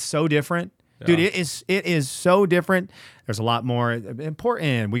 It's so different. Yeah. Dude, it is so different. There's a lot more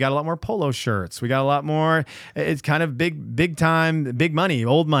important. We got a lot more polo shirts. We got a lot more. It's kind of big time, big money,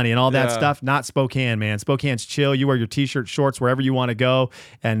 old money, and all that stuff. Not Spokane, man. Spokane's chill. You wear your t-shirt, shorts wherever you want to go,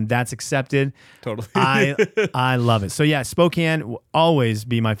 and that's accepted. Totally. I love it. So yeah, Spokane will always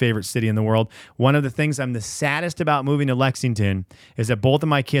be my favorite city in the world. One of the things I'm the saddest about moving to Lexington is that both of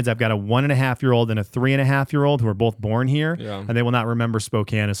my kids, I've got a 1.5-year-old and a 3.5-year-old who are both born here, and they will not remember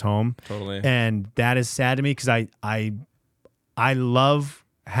Spokane as home. Totally. And that is sad to me because I love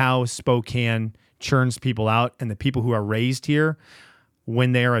how Spokane churns people out, and the people who are raised here,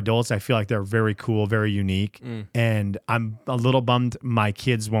 when they are adults, I feel like they're very cool, very unique. And I'm a little bummed my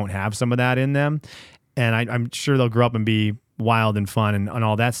kids won't have some of that in them. And I'm sure they'll grow up and be wild and fun and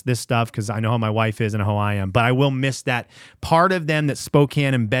all this stuff because I know how my wife is and how I am. But I will miss that part of them that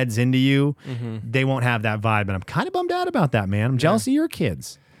Spokane embeds into you. They won't have that vibe. And I'm kind of bummed out about that, man. I'm jealous of your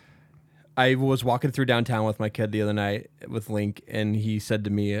kids. I was walking through downtown with my kid the other night with Link, and he said to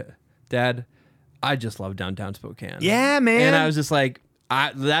me, "Dad, I just love downtown Spokane." Yeah, man. And I was just like,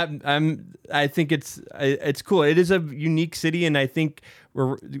 I think it's cool. It is a unique city, and I think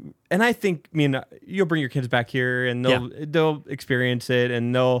you'll bring your kids back here, and they'll experience it,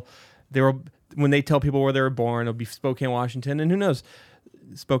 and when they tell people where they were born, it'll be Spokane, Washington, and who knows.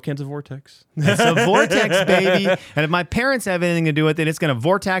 Spokane's a vortex. It's a vortex, baby. And if my parents have anything to do with it, it's going to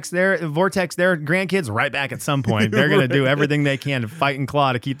vortex their grandkids right back at some point. They're going to do everything they can to fight and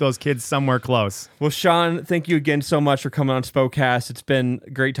claw to keep those kids somewhere close. Well, Sean, thank you again so much for coming on Spokecast. It's been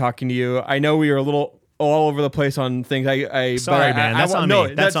great talking to you. I know we were a little all over the place on things. Sorry, man. That's on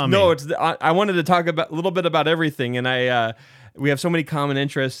me. That's on me. No, I wanted to talk a little bit about everything, and we have so many common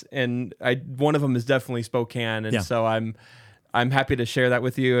interests, and one of them is definitely Spokane, and so I'm happy to share that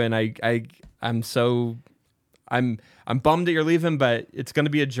with you, and I'm bummed that you're leaving, but it's going to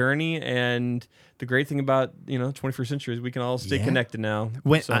be a journey. And the great thing about 21st century is we can all stay connected now.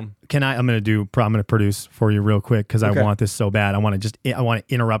 I'm going to produce for you real quick because I want this so bad. I want to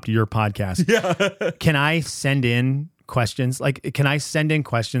interrupt your podcast. Yeah. Can I send in questions? Can I send in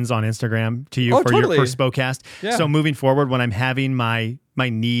questions on Instagram to you for Spokecast? Yeah. So moving forward, when I'm having my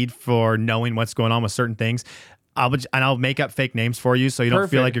need for knowing what's going on with certain things, I'll make up fake names for you so you don't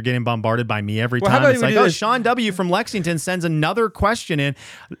feel like you're getting bombarded by me every time. It's like, Sean W. from Lexington sends another question in.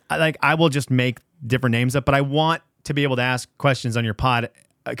 I will just make different names up, but I want to be able to ask questions on your pod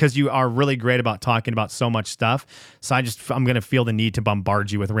because you are really great about talking about so much stuff. So I'm going to feel the need to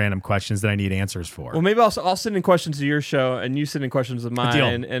bombard you with random questions that I need answers for. Well, maybe I'll send in questions to your show and you send in questions of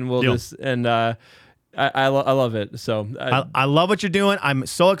mine, and we'll just I love it. So I love what you're doing. I'm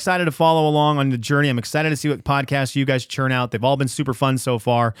so excited to follow along on the journey. I'm excited to see what podcasts you guys churn out. They've all been super fun so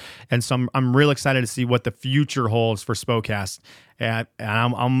far, and so I'm real excited to see what the future holds for Spokecast. And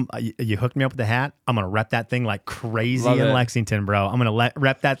you hooked me up with the hat. I'm gonna rep that thing like crazy in Lexington, bro. I'm gonna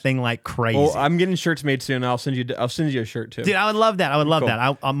rep that thing like crazy. Well, I'm getting shirts made soon. I'll send you a shirt too. Dude, I would love that.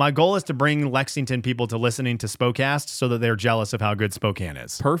 That. My goal is to bring Lexington people to listening to Spokecast so that they're jealous of how good Spokane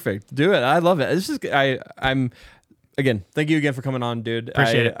is. Perfect. Do it. I love it. I'm again. Thank you again for coming on, dude.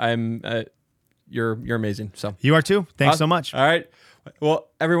 Appreciate it. You're amazing. So you are too. Thanks so much. All right. Well,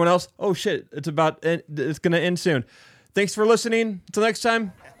 everyone else. Oh shit! It's gonna end soon. Thanks for listening. Until next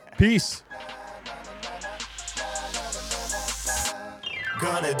time, peace.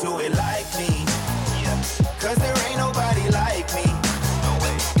 Gonna do it like me, cause there ain't nobody like me.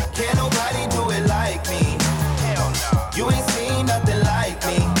 Can't nobody do it like me. You ain't seen nothing like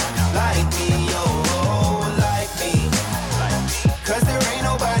me, oh, like me. Cause there ain't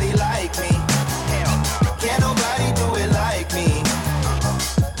nobody like me. Can't nobody do it like me.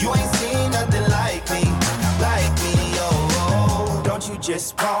 You ain't seen nothing like me.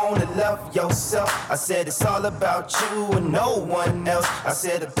 Just wanna love yourself. I said it's all about you and no one else. I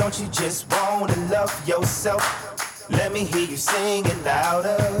said, don't you just wanna love yourself? Let me hear you sing it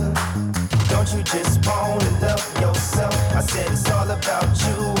louder. Don't you just wanna love yourself? I said it's all about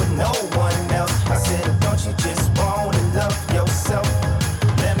you and no one else. I said, don't you just wanna love yourself?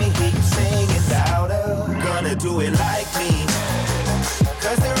 Let me hear you sing it louder. Gonna do it like me,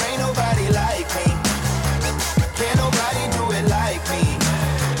 cause there ain't nobody like me. Can't nobody do it like me.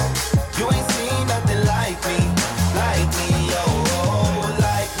 You ain't seen nothing like me, oh,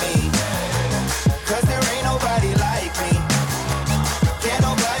 like me. Cause there ain't nobody like me. Can't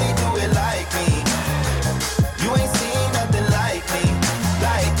nobody do it like me. You ain't seen nothing like me,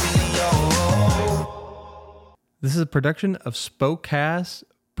 oh. This is a production of Spokecast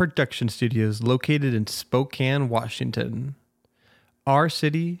Production Studios located in Spokane, Washington. Our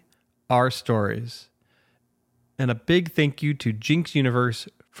city, our stories. And a big thank you to Jinx Universe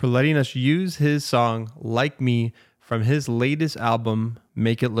for letting us use his song, Like Me, from his latest album,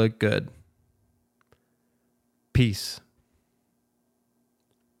 Make It Look Good. Peace.